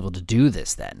going to be able to do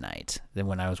this that night than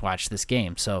when I was watching this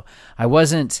game. So I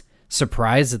wasn't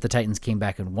surprised that the Titans came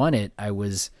back and won it. I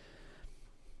was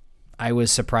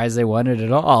surprised they won it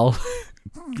at all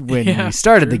when we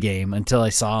started the game until I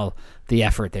saw the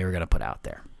effort they were going to put out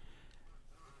there.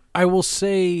 I will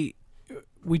say,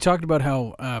 we talked about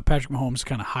how Patrick Mahomes is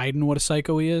kind of hiding what a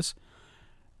psycho he is.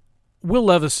 Will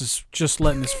Levis is just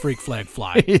letting this freak flag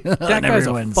fly. That guy's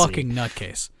a fucking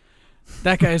nutcase.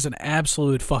 That guy is an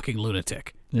absolute fucking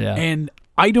lunatic. Yeah. And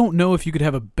I don't know if you could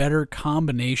have a better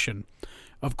combination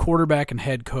of quarterback and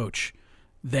head coach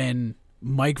than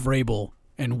Mike Vrabel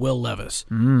and Will Levis.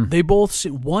 They both,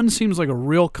 one seems like a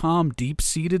real calm,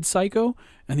 deep-seated psycho,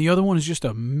 and the other one is just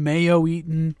a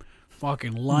mayo-eating,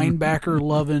 fucking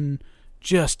linebacker-loving,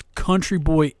 just country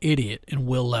boy idiot in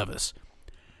Will Levis.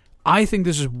 I think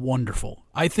this is wonderful.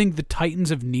 I think the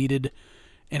Titans have needed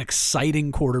an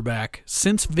exciting quarterback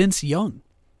since Vince Young.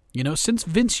 Since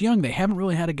Vince Young, they haven't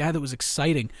really had a guy that was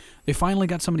exciting. They finally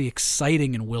got somebody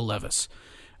exciting in Will Levis.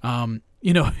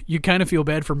 You kind of feel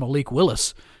bad for Malik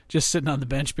Willis just sitting on the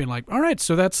bench being like, all right,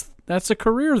 so that's a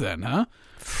career then, huh?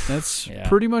 That's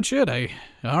pretty much it.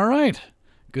 All right.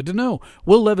 Good to know.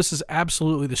 Will Levis is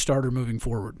absolutely the starter moving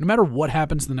forward. No matter what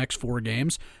happens in the next 4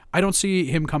 games, I don't see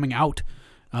him coming out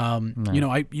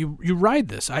You ride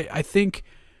this. I think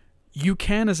you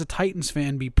can, as a Titans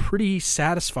fan, be pretty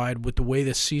satisfied with the way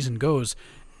this season goes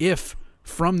if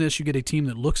from this you get a team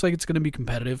that looks like it's going to be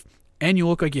competitive, and you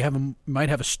look like you might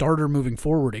have a starter moving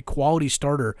forward, a quality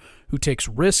starter who takes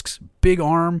risks, big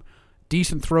arm,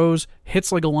 decent throws,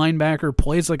 hits like a linebacker,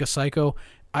 plays like a psycho.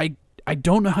 I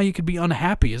don't know how you could be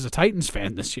unhappy as a Titans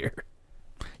fan this year.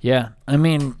 Yeah, I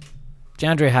mean,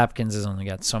 DeAndre Hopkins has only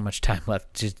got so much time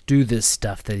left to do this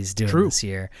stuff that he's doing this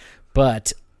year.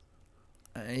 But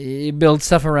he builds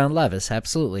stuff around Levis,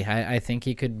 absolutely. I think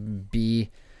he could be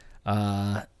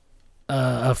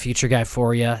a future guy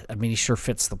for you. I mean, he sure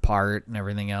fits the part and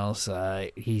everything else.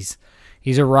 He's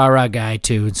a rah-rah guy,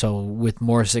 too, and so with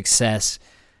more success,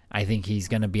 I think he's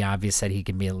going to be obvious that he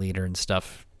can be a leader and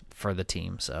stuff for the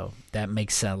team. So that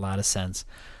makes a lot of sense.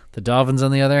 The Dolphins,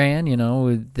 on the other hand,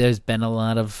 there's been a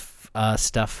lot of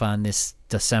stuff on this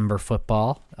December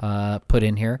football put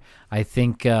in here. I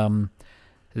think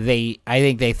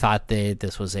they thought that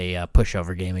this was a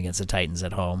pushover game against the Titans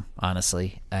at home,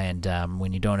 honestly. And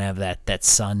when you don't have that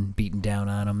sun beating down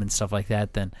on them and stuff like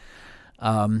that, then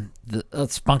the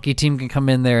spunky team can come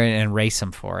in there and race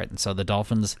them for it. And so the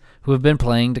Dolphins, who have been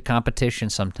playing to competition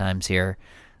sometimes here,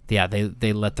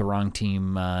 they let the wrong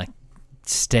team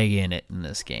stay in it in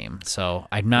this game. So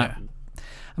I'm not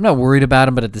worried about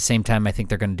them, but at the same time, I think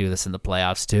they're going to do this in the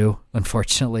playoffs too.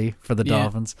 Unfortunately for the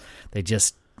Dolphins,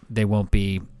 they won't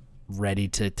be ready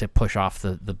to push off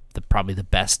the probably the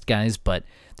best guys, but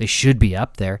they should be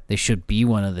up there. They should be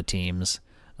one of the teams,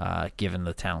 given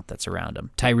the talent that's around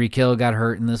them. Tyreek Hill got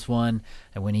hurt in this one,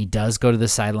 and when he does go to the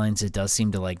sidelines, it does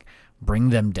seem to bring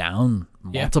them down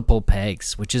multiple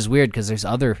pegs, which is weird because there's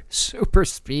other super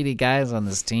speedy guys on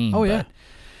this team. Oh, yeah.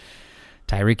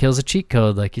 Tyreek Hill's a cheat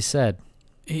code, like you said.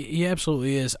 He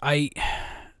absolutely is.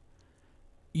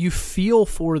 You feel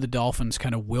for the Dolphins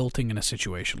kind of wilting in a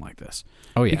situation like this.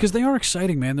 Oh, yeah. Because they are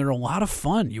exciting, man. They're a lot of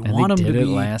fun. You And want they them did to it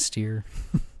be last year.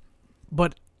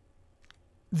 But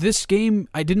this game,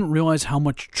 I didn't realize how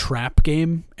much trap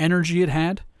game energy it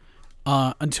had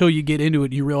until you get into it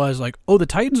and you realize, the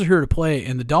Titans are here to play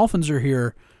and the Dolphins are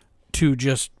here to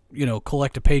just,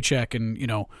 collect a paycheck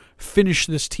and, finish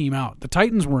this team out. The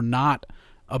Titans were not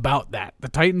about that. The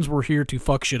Titans were here to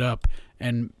fuck shit up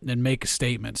and make a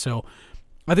statement. So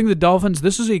I think the Dolphins,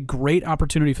 this is a great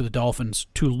opportunity for the Dolphins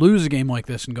to lose a game like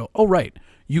this and go, oh, right,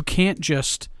 you can't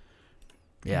just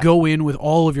go in with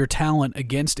all of your talent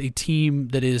against a team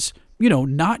that is,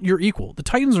 not your equal. The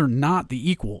Titans are not the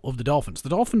equal of the Dolphins. The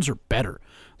Dolphins are better.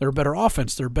 They're a better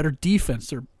offense. They're a better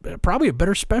defense. They're probably a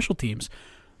better special teams.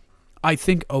 I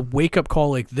think a wake-up call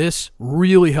like this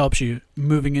really helps you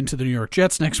moving into the New York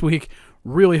Jets next week,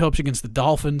 really helps you against the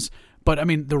Dolphins. But, I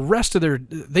mean, the rest of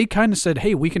they kind of said,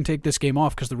 hey, we can take this game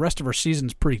off because the rest of our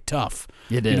season's pretty tough.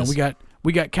 It is.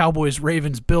 We got Cowboys,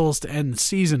 Ravens, Bills to end the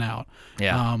season out.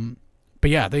 Yeah.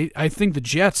 But yeah, I think the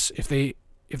Jets, if they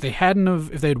had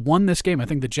won this game, I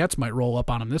think the Jets might roll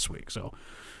up on them this week. So,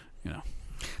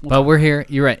 But we're here.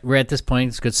 You're right. We're at this point.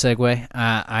 It's a good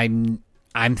segue.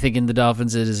 I'm thinking the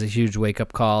Dolphins, it is a huge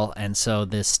wake-up call. And so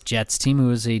this Jets team, who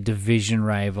is a division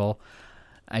rival,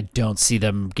 I don't see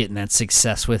them getting that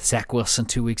success with Zach Wilson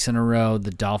 2 weeks in a row.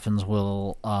 The Dolphins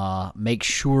will make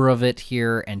sure of it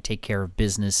here and take care of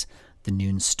business. The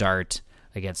noon start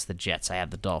against the Jets. I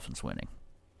have the Dolphins winning.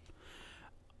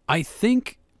 I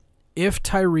think if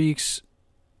Tyreek's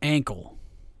ankle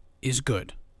is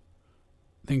good,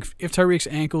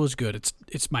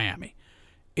 it's Miami.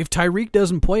 If Tyreek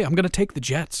doesn't play, I'm going to take the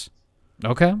Jets.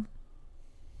 Okay.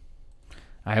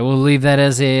 I will leave that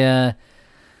as a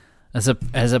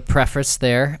preface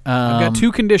there. I've got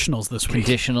two conditionals this week.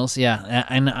 Conditionals, yeah,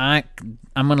 and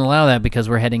I'm going to allow that because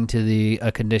we're heading to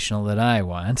a conditional that I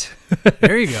want.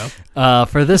 There you go.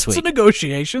 For this week. It's a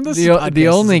negotiation. The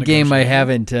only game I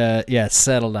haven't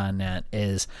settled on that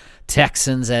is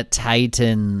Texans at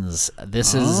Titans.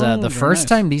 This is the first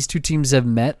time these two teams have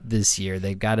met this year.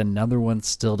 They've got another one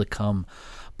still to come.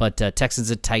 But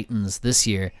Texans at Titans this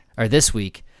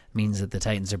week means that the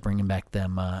Titans are bringing back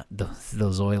them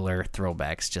those Oiler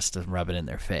throwbacks just to rub it in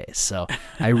their face. So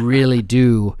I really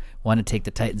do want to take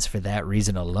the Titans for that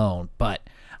reason alone. But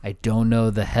I don't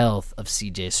know the health of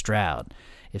C.J. Stroud.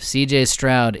 If C.J.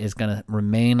 Stroud is going to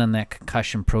remain on that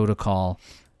concussion protocol,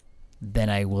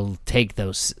 then I will take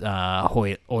those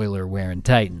Oiler-wearing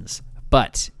Titans.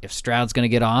 But if Stroud's going to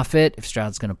get off it, if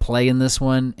Stroud's going to play in this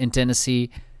one in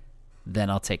Tennessee, then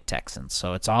I'll take Texans.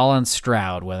 So it's all on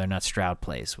Stroud, whether or not Stroud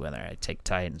plays, whether I take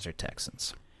Titans or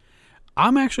Texans.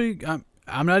 I'm not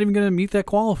even going to meet that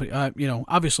qualify.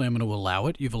 Obviously I'm going to allow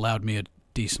it. You've allowed me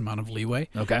decent amount of leeway.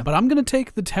 Okay. But I'm going to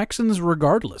take the Texans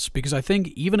regardless because I think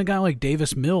even a guy like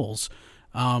Davis Mills,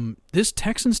 this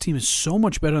Texans team is so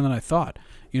much better than I thought.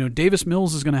 Davis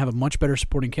Mills is going to have a much better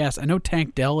supporting cast. I know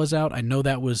Tank Dell is out. I know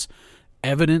that was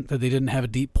evident that they didn't have a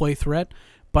deep play threat.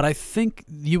 But I think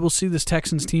you will see this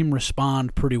Texans team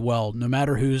respond pretty well no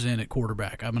matter who's in at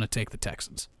quarterback. I'm going to take the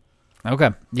Texans.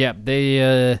 Okay. Yeah,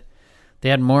 they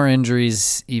had more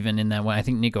injuries even in that one. I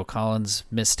think Nico Collins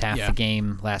missed half the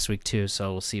game last week too,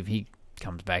 so we'll see if he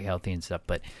comes back healthy and stuff.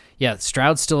 But yeah,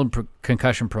 Stroud's still in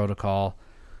concussion protocol.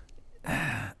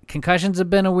 Concussions have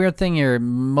been a weird thing here.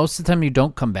 Most of the time you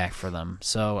don't come back for them,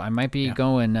 so I might be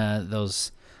going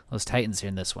those Titans here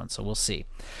in this one, so we'll see.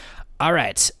 All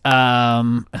right.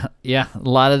 Yeah, a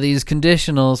lot of these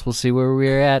conditionals. We'll see where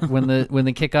we're at when the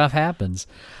kickoff happens.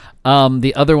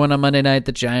 The other one on Monday night,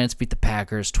 the Giants beat the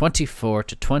Packers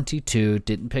 24-22.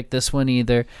 Didn't pick this one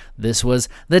either. This was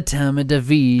the Tommy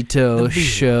DeVito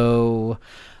show.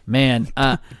 Man,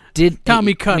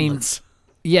 Tommy Cutlets.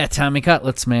 Yeah, Tommy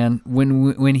Cutlets, man.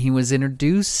 When he was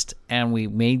introduced and we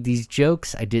made these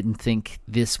jokes, I didn't think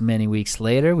this many weeks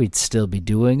later we'd still be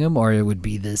doing them or it would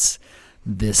be this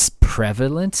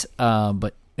prevalent.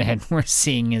 But and we're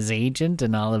seeing his agent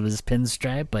and all of his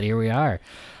pinstripe, but here we are.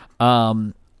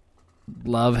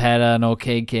 Love had an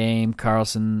okay game.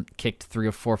 Carlson kicked 3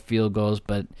 or 4 field goals,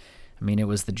 but I mean it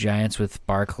was the Giants with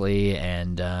Barkley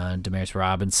and Demaryius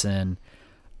Robinson.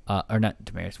 Or not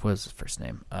Demaryius, what was his first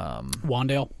name?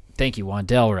 Wandale. Thank you,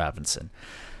 Wandale Robinson.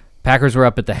 Packers were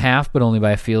up at the half, but only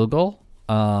by a field goal.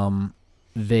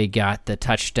 They got the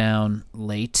touchdown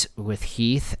late with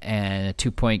Heath and a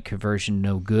 2-point conversion,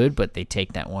 no good, but they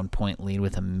take that 1-point lead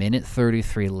with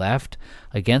 1:33 left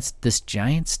against this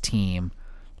Giants team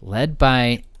led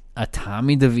by a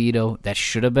Tommy DeVito. That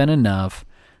should have been enough.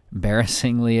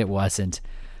 Embarrassingly, it wasn't.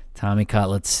 Tommy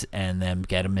Cutlets and them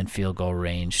get him in field goal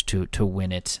range to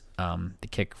win it. The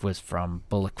kick was from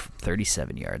Bullock from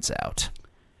 37 yards out.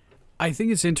 I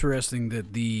think it's interesting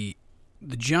that the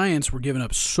Giants were giving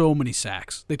up so many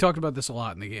sacks. They talked about this a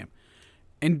lot in the game.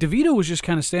 And DeVito was just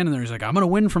kind of standing there. He's like, I'm going to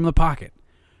win from the pocket.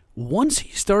 Once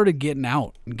he started getting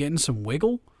out and getting some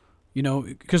wiggle,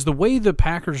 because the way the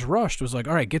Packers rushed was like,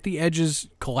 all right, get the edges,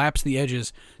 collapse the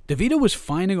edges. DeVito was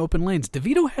finding open lanes.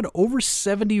 DeVito had over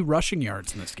 70 rushing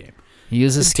yards in this game. He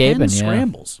was escaping, 10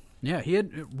 scrambles. Yeah, he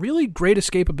had really great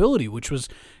escapability, which was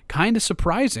kind of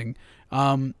surprising.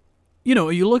 You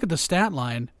look at the stat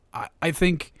line, I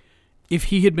think if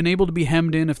he had been able to be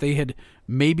hemmed in, if they had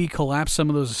maybe collapsed some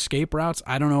of those escape routes,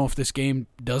 I don't know if this game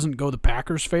doesn't go the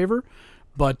Packers' favor,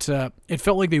 but it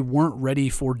felt like they weren't ready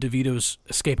for DeVito's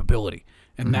escapability,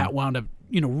 and that wound up,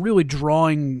 really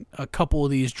drawing a couple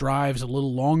of these drives a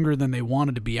little longer than they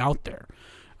wanted to be out there.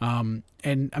 And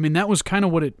I mean that was kind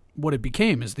of what it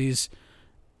became. Is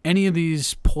any of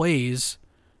these plays,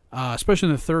 especially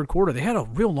in the third quarter, they had a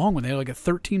real long one. They had like a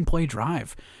 13-play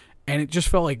drive. And it just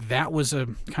felt like that was a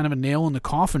kind of a nail in the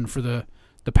coffin for the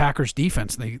Packers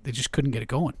defense. They just couldn't get it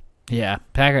going. Yeah,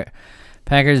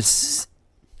 Packers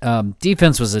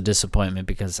defense was a disappointment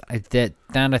because I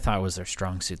thought was their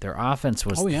strong suit. Their offense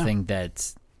was the thing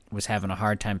that was having a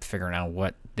hard time figuring out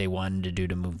what they wanted to do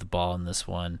to move the ball in this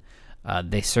one.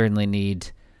 They certainly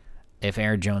need, if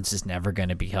Aaron Jones is never going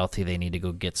to be healthy, they need to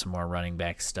go get some more running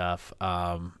back stuff.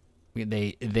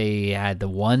 They had the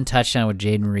one touchdown with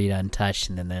Jaden Reed untouched,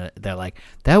 and then they're like,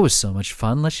 that was so much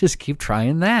fun. Let's just keep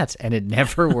trying that. And it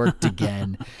never worked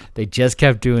again. They just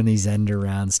kept doing these end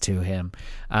arounds to him.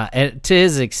 And to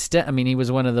his extent, I mean, he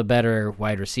was one of the better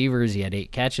wide receivers. He had 8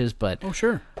 catches, but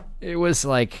sure. It was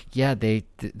like, yeah,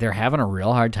 they're having a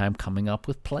real hard time coming up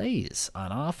with plays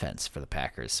on offense for the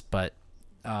Packers. But,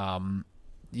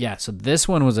 yeah, so this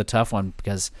one was a tough one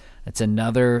because it's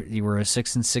another. You were a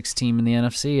 6-6 team in the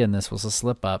NFC, and this was a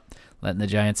slip up, letting the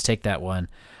Giants take that one.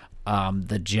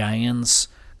 The Giants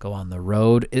go on the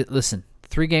road. Listen,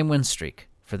 3-game win streak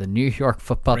for the New York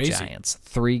Football Giants.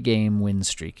 3-game win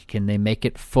streak. Can they make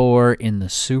it 4 in the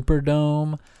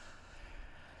Superdome?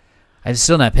 I'm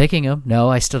still not picking them. No,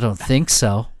 I still don't think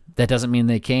so. That doesn't mean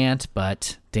they can't.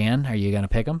 But Dan, are you going to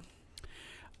pick them?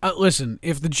 Listen,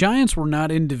 if the Giants were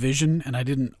not in division and I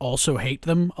didn't also hate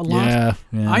them a lot,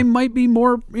 I might be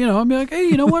more, I'd be like, hey,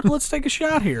 you know what? Let's take a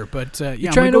shot here. But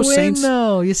you're trying to win, Saints.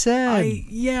 though. You said.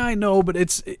 I know, but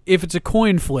if it's a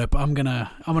coin flip, I'm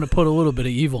gonna put a little bit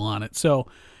of evil on it. So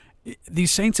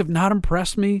these Saints have not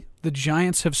impressed me. The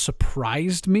Giants have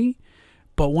surprised me.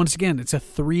 But once again, it's a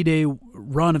 3-day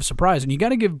run of surprise, and you got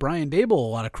to give Brian Dable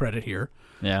a lot of credit here.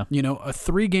 Yeah. A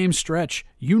 3-game stretch.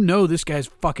 This guy's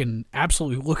fucking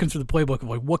absolutely looking through the playbook of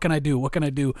like, what can I do? What can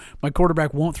I do? My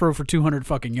quarterback won't throw for 200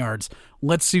 fucking yards.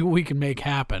 Let's see what we can make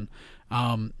happen.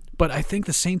 But I think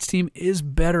the Saints team is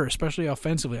better, especially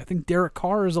offensively. I think Derek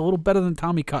Carr is a little better than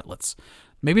Tommy Cutlets.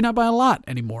 Maybe not by a lot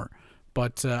anymore,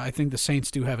 but I think the Saints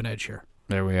do have an edge here.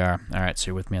 There we are. All right, so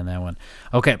you're with me on that one.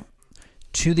 Okay,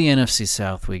 to the NFC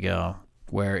South we go,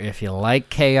 where if you like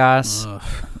chaos,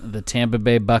 the Tampa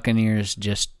Bay Buccaneers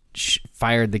just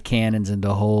fired the cannons into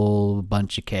a whole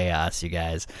bunch of chaos, you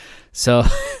guys. So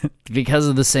because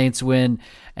of the Saints win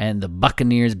and the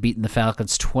Buccaneers beating the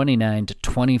Falcons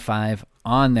 29-25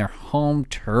 on their home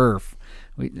turf,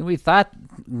 we thought,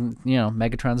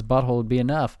 Megatron's butthole would be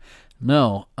enough.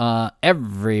 No, all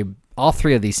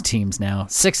three of these teams now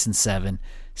 6-7,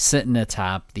 sitting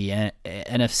atop the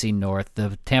NFC North.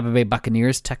 The Tampa Bay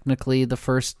Buccaneers technically the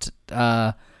first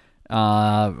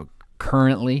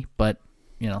currently, but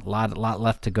a lot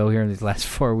left to go here in these last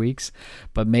 4 weeks.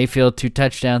 But Mayfield 2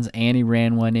 touchdowns, and he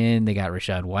ran one in. They got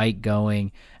Rashad White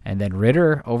going, and then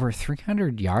Ritter over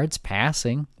 300 yards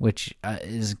passing, which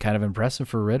is kind of impressive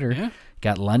for Ritter. Yeah.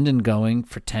 Got London going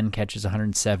for 10 catches,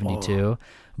 172.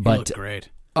 He But looked great.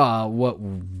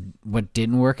 what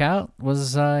didn't work out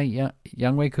was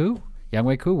Younghoe Koo.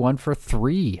 Younghoe Koo 1 for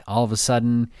 3. All of a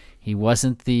sudden, he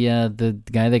wasn't the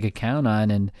guy they could count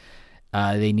on, and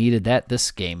they needed that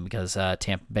this game because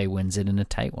Tampa Bay wins it in a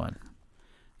tight one.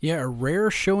 Yeah, a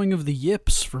rare showing of the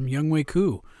yips from Younghoe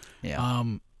Koo. Yeah.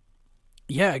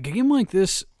 A game like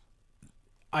this,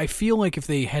 I feel like if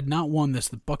they had not won this,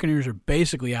 the Buccaneers are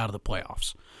basically out of the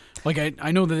playoffs. Like,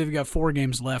 I know that they've got 4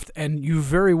 games left, and you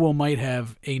very well might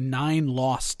have a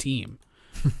 9-loss team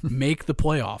make the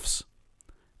playoffs.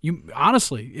 You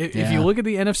honestly, if you look at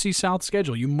the NFC South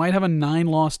schedule, you might have a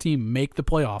 9-loss team make the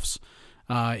playoffs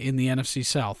in the NFC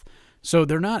South. So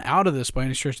they're not out of this by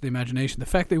any stretch of the imagination. The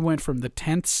fact they went from the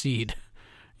 10th seed,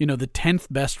 the 10th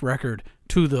best record,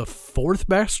 to the 4th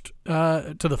best,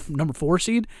 to the number 4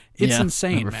 seed, it's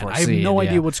insane, man. I have no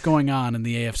idea what's going on in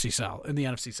the NFC South, in the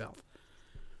NFC South.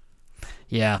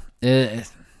 Yeah,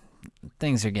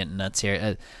 things are getting nuts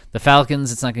here. The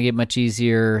Falcons, it's not going to get much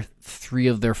easier. 3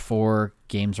 of their 4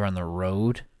 games are on the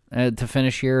road to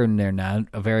finish here, and they're not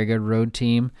a very good road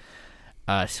team.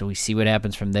 So we see what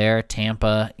happens from there.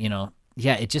 Tampa,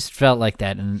 it just felt like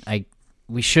that, and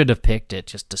we should have picked it,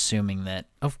 just assuming that,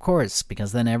 of course,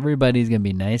 because then everybody's going to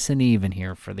be nice and even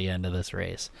here for the end of this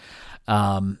race.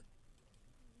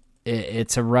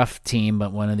 It's a rough team,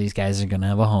 but one of these guys are going to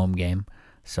have a home game.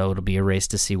 So it'll be a race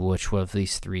to see which one of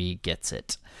these 3 gets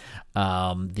it.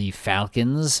 The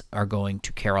Falcons are going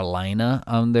to Carolina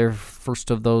on their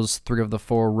first of those 3 of the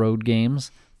 4 road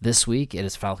games. This week it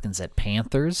is Falcons at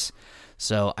Panthers.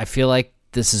 So I feel like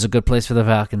this is a good place for the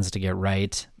Falcons to get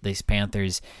right. These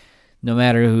Panthers, no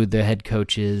matter who the head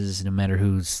coach is, no matter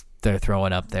who's they're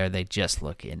throwing up there, they just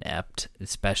look inept,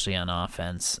 especially on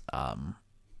offense.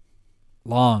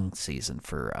 Long season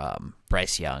for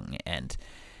Bryce Young, and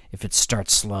if it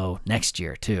starts slow next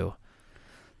year, too,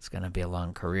 it's going to be a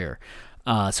long career.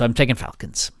 So I'm taking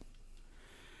Falcons.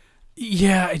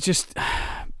 Yeah, I just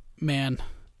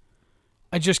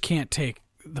can't take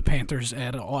the Panthers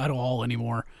at all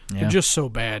anymore. Yeah. They're just so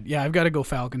bad. Yeah, I've got to go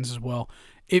Falcons as well.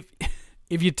 If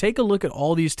you take a look at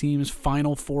all these teams'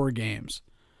 final 4 games,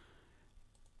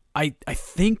 I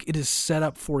think it is set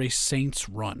up for a Saints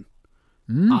run,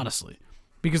 honestly.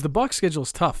 Because the Bucs schedule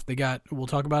is tough. We'll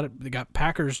talk about it. They got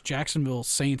Packers, Jacksonville,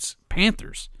 Saints,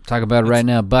 Panthers. Talk about it right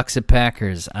now. Bucs at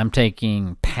Packers. I'm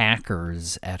taking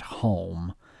Packers at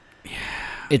home. Yeah,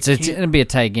 it's going to be a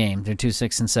tight game. They're 2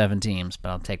 6-7 teams, but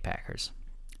I'll take Packers.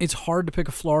 It's hard to pick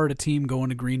a Florida team going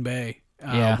to Green Bay,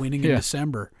 winning in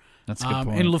December. That's a good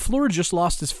point. And LaFleur just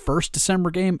lost his first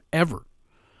December game ever.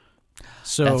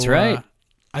 So that's right.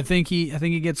 I think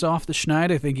he gets off the schneid.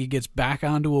 I think he gets back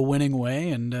onto a winning way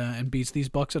and beats these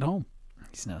Bucs at home.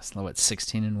 He's now slow at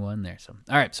 16-1 there. So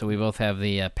all right, so we both have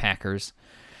the Packers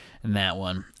in that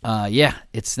one.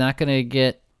 It's not going to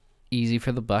get easy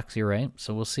for the Bucs. You're right.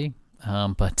 So we'll see.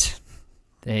 But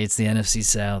hey, it's the NFC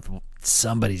South.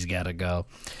 Somebody's got to go.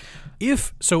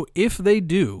 If they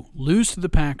do lose to the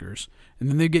Packers and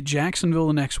then they get Jacksonville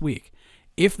the next week,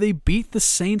 if they beat the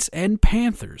Saints and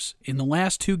Panthers in the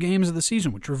last 2 games of the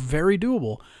season, which are very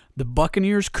doable, the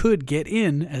Buccaneers could get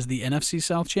in as the NFC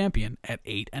South champion at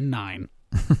 8-9.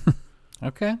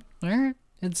 Okay, all right.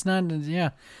 It's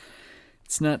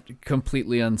not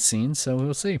completely unseen, so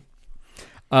we'll see.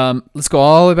 Let's go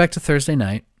all the way back to Thursday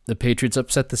night. The Patriots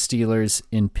upset the Steelers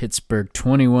in Pittsburgh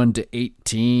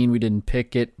 21-18. We didn't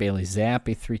pick it. Bailey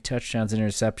Zappi, 3 touchdowns,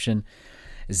 interception.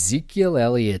 Ezekiel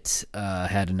Elliott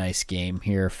had a nice game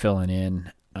here, filling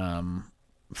in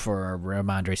for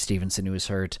Ramondre Stevenson, who was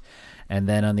hurt. And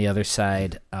then on the other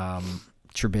side,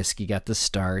 Trubisky got the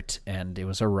start, and it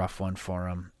was a rough one for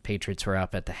him. Patriots were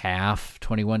up at the half,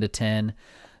 21-10.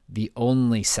 The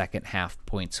only second half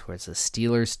points was a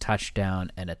Steelers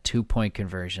touchdown and a 2-point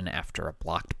conversion after a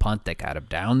blocked punt that got him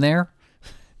down there.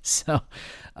 So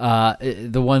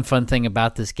the one fun thing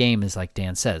about this game is, like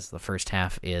Dan says, the first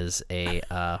half is a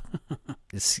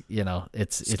it's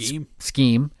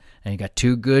scheme, and you got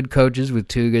two good coaches with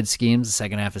two good schemes. The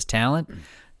second half is talent,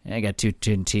 and you got two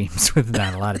teams with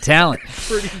not a lot of talent.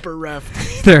 Pretty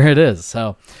bereft. There it is.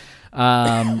 So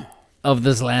of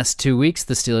this last 2 weeks,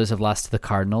 the Steelers have lost to the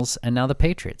Cardinals and now the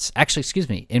Patriots. Actually, excuse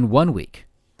me, in 1 week,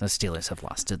 the Steelers have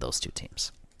lost to those two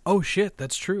teams. Oh, shit,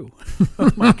 that's true.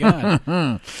 Oh, my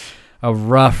God. A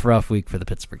rough week for the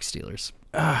Pittsburgh Steelers.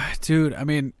 Dude, I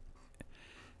mean,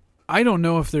 I don't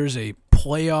know if there's a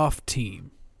playoff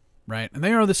team, right? And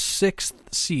they are the 6th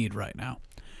seed right now.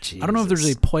 I don't know if there's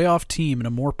a playoff team in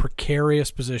a more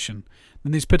precarious position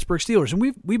than these Pittsburgh Steelers. And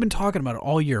we've been talking about it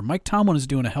all year. Mike Tomlin is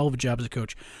doing a hell of a job as a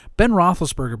coach. Ben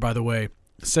Roethlisberger, by the way,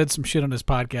 said some shit on his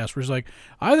podcast where he's like,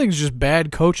 I think it's just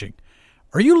bad coaching.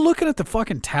 Are you looking at the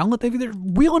fucking talent? They're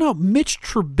wheeling out Mitch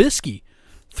Trubisky,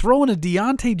 throwing a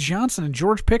Deontay Johnson and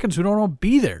George Pickens who don't want to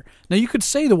be there. Now, you could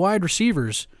say the wide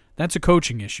receivers, that's a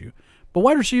coaching issue. But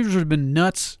wide receivers have been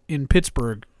nuts in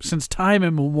Pittsburgh since time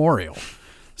immemorial.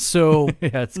 So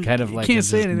yeah, it's kind of like can't a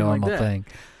say anything normal like that. thing.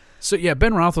 So, yeah,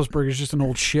 Ben Roethlisberger is just an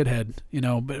old shithead,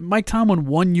 But Mike Tomlin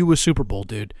won you a Super Bowl,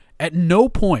 dude. At no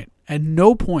point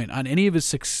on any of his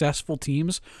successful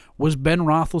teams was Ben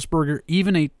Roethlisberger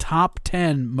even a top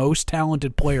 10 most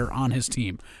talented player on his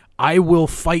team. I will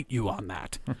fight you on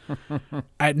that.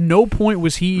 At no point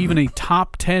was he even a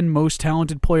top 10 most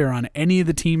talented player on any of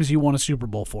the teams he won a Super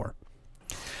Bowl for.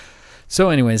 So,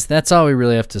 anyways, that's all we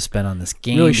really have to spend on this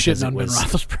game. Really because shitting on Ben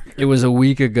Roethlisberger. It was a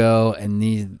week ago, and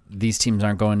these teams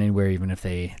aren't going anywhere, even if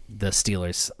the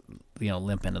Steelers,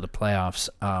 limp into the playoffs.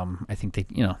 I think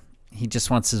he just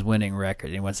wants his winning record.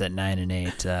 He wants that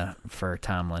 9-8 for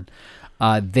Tomlin.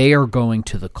 They are going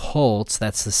to the Colts.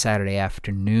 That's the Saturday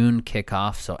afternoon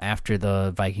kickoff. So after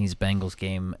the Vikings-Bengals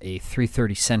game, a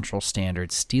 3:30 Central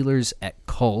Standard. Steelers at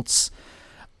Colts.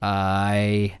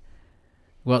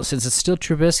 Well, since it's still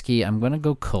Trubisky, I'm going to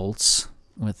go Colts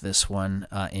with this one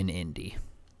in Indy.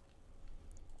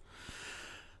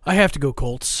 I have to go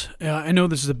Colts. I know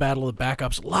this is a battle of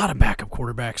backups. A lot of backup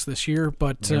quarterbacks this year,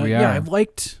 but I've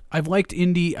liked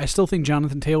Indy. I still think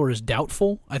Jonathan Taylor is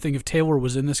doubtful. I think if Taylor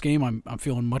was in this game, I'm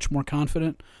feeling much more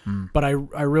confident. But I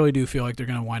really do feel like they're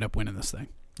going to wind up winning this thing.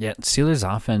 Yeah, Steelers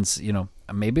offense,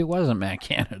 maybe it wasn't Matt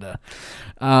Canada.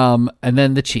 And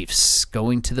then the Chiefs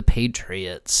going to the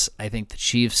Patriots. I think the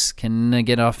Chiefs can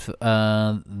get off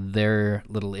their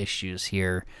little issues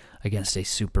here against a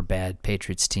super bad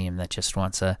Patriots team that just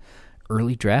wants a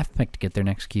early draft pick to get their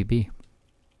next QB.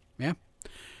 Yeah.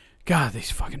 God,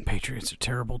 these fucking Patriots are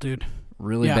terrible, dude.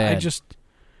 Really bad.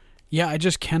 I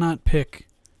just cannot pick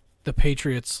the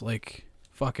Patriots like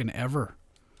fucking ever.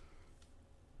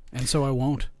 And so I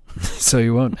won't. So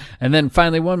you won't. And then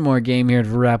finally one more game here to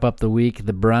wrap up the week.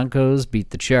 The Broncos beat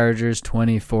the Chargers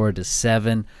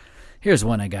 24-7. Here's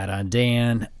one I got on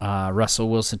Dan. Russell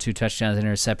Wilson, 2 touchdowns,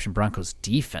 interception. Broncos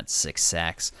defense, 6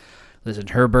 sacks. Listen,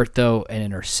 Herbert, though, an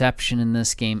interception in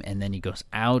this game, and then he goes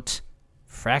out,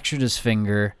 fractured his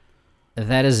finger.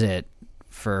 That is it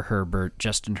for Herbert,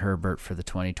 Justin Herbert, for the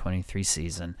 2023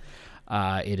 season.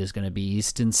 It is going to be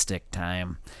Easton stick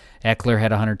time. Eckler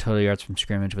had 100 total yards from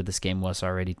scrimmage, but this game was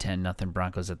already 10-0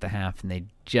 Broncos at the half, and they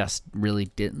just really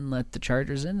didn't let the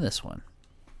Chargers in this one.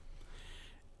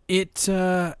 It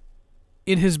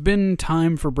has been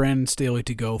time for Brandon Staley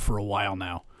to go for a while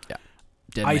now. Yeah,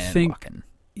 dead man walking.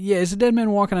 Yeah, it's a dead man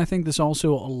walking. I think this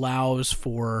also allows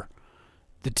for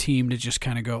the team to just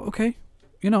kind of go, okay,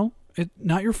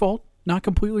 not your fault, not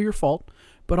completely your fault,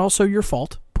 but also your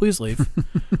fault. Please leave.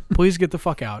 Please get the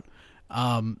fuck out.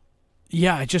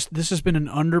 This has been an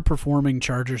underperforming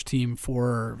Chargers team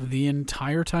for the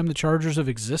entire time the Chargers have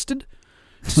existed.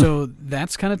 So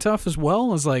that's kind of tough as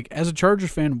well. As a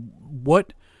Chargers fan,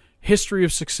 what history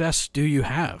of success do you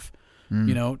have?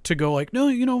 To go like,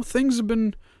 no, things have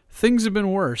been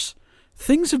worse.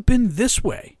 Things have been this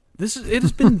way. It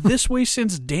has been this way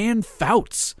since Dan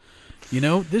Fouts.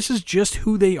 This is just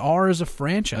who they are as a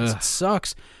franchise. It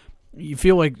sucks. You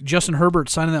feel like Justin Herbert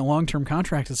signing that long-term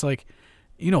contract. It's like,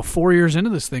 4 years into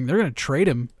this thing, they're going to trade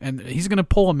him, and he's going to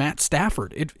pull a Matt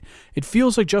Stafford. It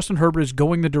feels like Justin Herbert is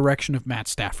going the direction of Matt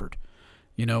Stafford.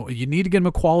 You need to get him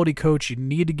a quality coach. You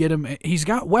need to get him. He's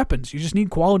got weapons. You just need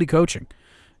quality coaching.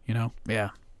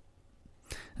 Yeah.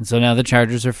 And so now the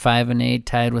Chargers are 5-8,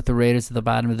 tied with the Raiders at the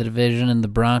bottom of the division, and the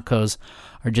Broncos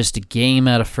are just a game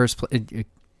out of first place.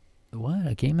 What?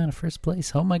 A game out of first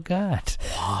place? Oh, my God.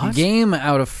 A game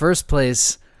out of first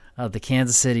place of the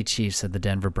Kansas City Chiefs and the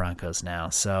Denver Broncos now.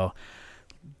 So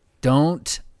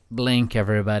don't blink,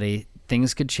 everybody.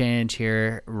 Things could change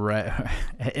here.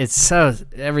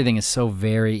 Everything is so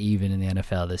very even in the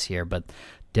NFL this year. But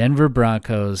Denver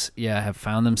Broncos, have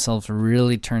found themselves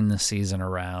really turn the season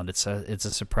around. It's a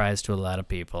surprise to a lot of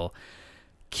people.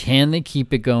 Can they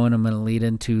keep it going? I'm going to lead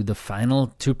into the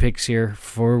final two picks here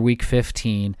for Week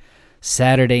 15.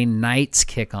 Saturday night's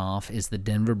kickoff is the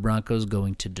Denver Broncos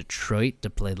going to Detroit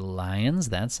to play the Lions.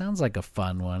 That sounds like a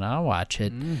fun one. I'll watch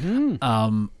it. Mm-hmm.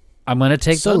 I'm going to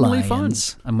take Suddenly the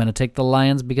Lions. I'm going to take the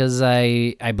Lions because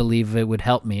I believe it would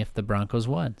help me if the Broncos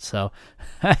won. So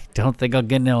I don't think I'll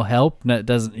get no help. No, it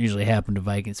doesn't usually happen to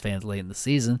Vikings fans late in the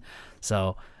season.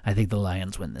 So I think the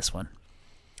Lions win this one.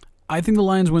 I think the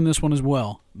Lions win this one as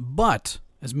well. But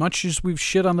as much as we've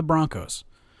shit on the Broncos,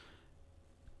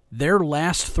 their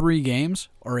last 3 games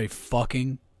are a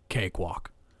fucking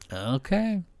cakewalk.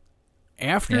 Okay.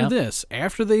 After this,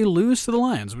 after they lose to the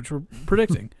Lions, which we're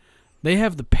predicting, they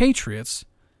have the Patriots,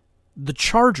 the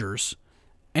Chargers,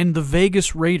 and the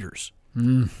Vegas Raiders.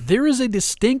 There is a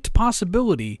distinct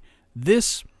possibility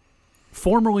this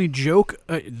formerly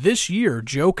this year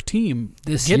joke team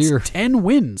gets 10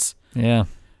 wins. Yeah.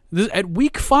 At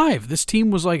week 5, this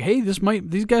team was like, "Hey, these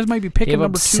guys might be picking Gave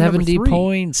number up 2, 70 number 3.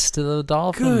 points to the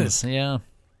Dolphins. Yeah.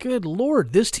 Good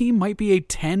Lord, this team might be a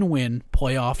 10-win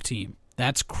playoff team.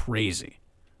 That's crazy."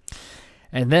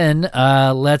 And then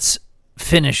let's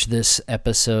finish this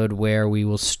episode where we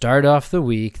will start off the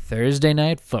week, Thursday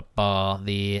Night Football.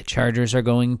 The Chargers are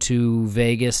going to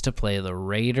Vegas to play the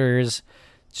Raiders.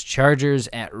 It's Chargers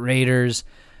at Raiders.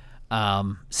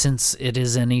 Since it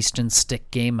is an Eastern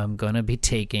Stick game, I'm going to be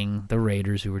taking the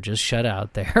Raiders, who were just shut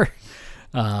out there.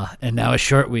 And now a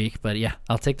short week. But, yeah,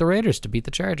 I'll take the Raiders to beat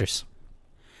the Chargers.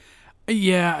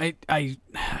 Yeah, God,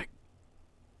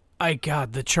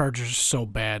 the Chargers are so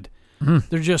bad.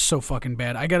 They're just so fucking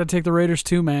bad. I got to take the Raiders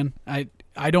too, man. I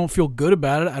don't feel good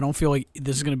about it. I don't feel like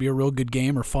this is going to be a real good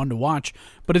game or fun to watch.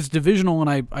 But it's divisional,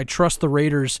 and I trust the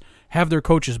Raiders have their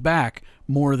coaches back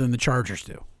more than the Chargers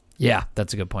do. Yeah,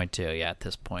 that's a good point, too, at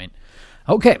this point.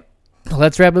 Okay,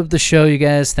 let's wrap up the show, you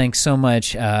guys. Thanks so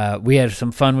much. We had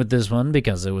some fun with this one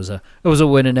because it was a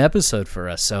winning episode for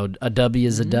us. So a W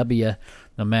is a W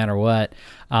no matter what.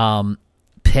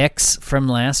 Picks from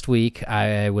last week,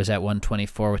 I was at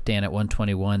 124 with Dan at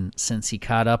 121. Since he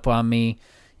caught up on me,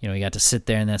 he got to sit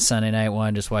there in that Sunday night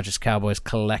one, just watch his Cowboys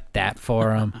collect that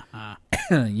for him.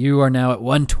 You are now at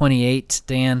 128,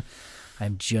 Dan.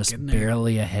 I'm just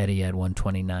barely ahead of you at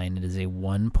 129. It is a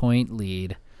 1-point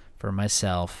lead for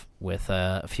myself with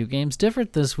a few games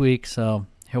different this week, so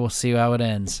here we'll see how it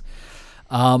ends.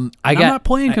 I'm not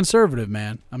playing conservative,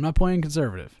 man. I'm not playing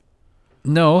conservative.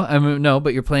 No,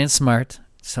 but you're playing smart.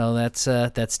 So that's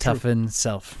tough in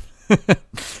itself.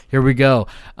 Here we go.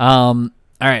 All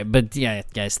right, but yeah,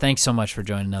 guys, thanks so much for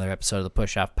joining another episode of the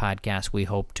Push Off Podcast. We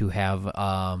hope to have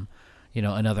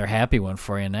another happy one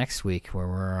for you next week, where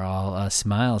we're all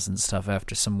smiles and stuff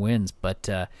after some wins. But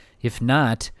if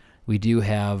not, we do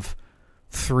have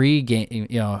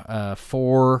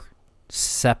 4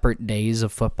 separate days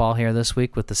of football here this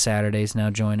week, with the Saturdays now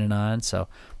joining on. So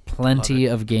plenty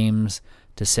of games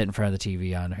to sit in front of the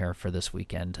TV on here for this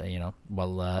weekend,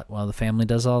 while the family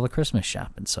does all the Christmas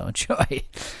shopping. So enjoy.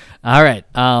 All right.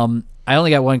 I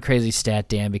only got one crazy stat,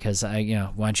 Dan, because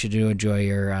I want you to enjoy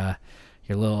your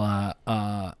little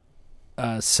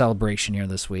celebration here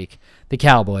this week. The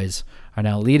Cowboys are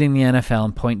now leading the NFL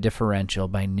in point differential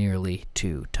by nearly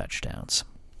 2 touchdowns.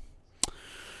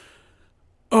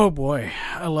 Oh boy,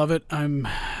 I love it. I'm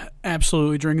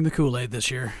absolutely drinking the Kool-Aid this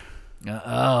year.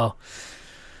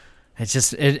 It's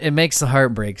just it makes the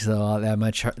heart break so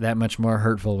that much more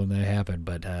hurtful when they happen.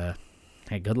 But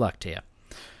hey, good luck to you.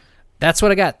 That's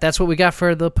what I got. That's what we got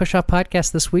for the Push Up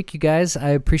Podcast this week, you guys. I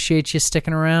appreciate you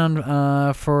sticking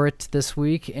around for it this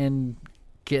week and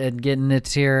getting it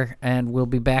here. And we'll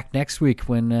be back next week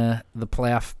when the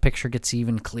playoff picture gets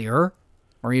even clearer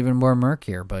or even more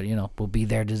murkier. But we'll be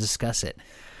there to discuss it.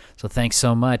 So thanks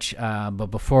so much. But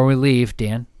before we leave,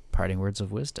 Dan, parting words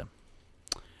of wisdom.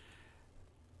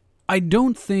 I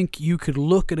don't think you could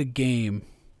look at a game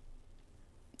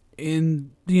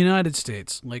in the United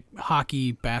States, like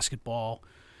hockey, basketball,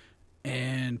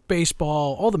 and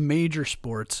baseball, all the major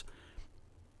sports.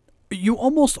 You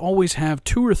almost always have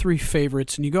 2 or 3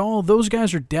 favorites, and you go, oh, those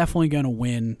guys are definitely going to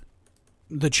win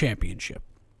the championship.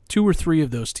 2 or 3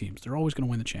 of those teams, they're always going to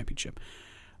win the championship.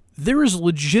 There is a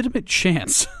legitimate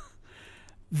chance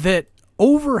that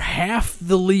over half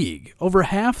the league, over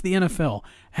half the NFL,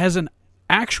 has an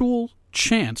actual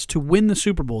chance to win the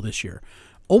Super Bowl this year.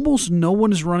 Almost no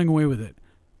one is running away with it.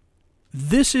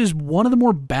 This is one of the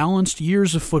more balanced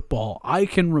years of football I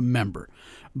can remember.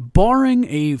 Barring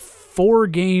a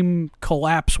 4-game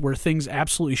collapse where things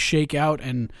absolutely shake out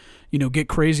and, get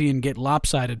crazy and get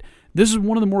lopsided, this is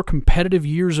one of the more competitive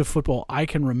years of football I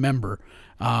can remember.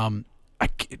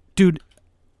 Dude,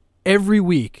 every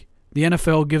week the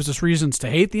NFL gives us reasons to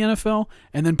hate the NFL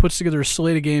and then puts together a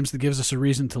slate of games that gives us a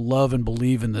reason to love and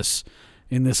believe in this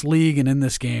league and in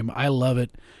this game. I love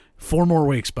it. 4 more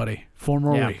weeks, buddy. 4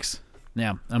 more weeks.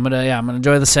 Yeah, I'm gonna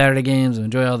enjoy the Saturday games and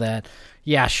enjoy all that.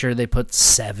 Yeah, sure, they put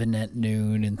 7 at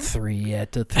noon and 3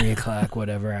 at the 3 o'clock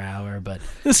whatever hour, but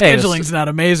The scheduling's not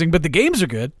amazing, but the games are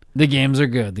good. The games are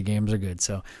good.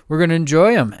 So we're gonna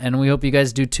enjoy them, and we hope you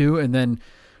guys do too. And then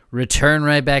return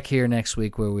right back here next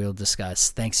week where we'll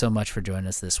discuss. Thanks so much for joining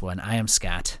us this one. I am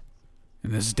Scott.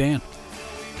 And this is Dan.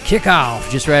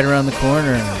 Kickoff just right around the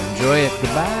corner. Enjoy it.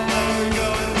 Goodbye.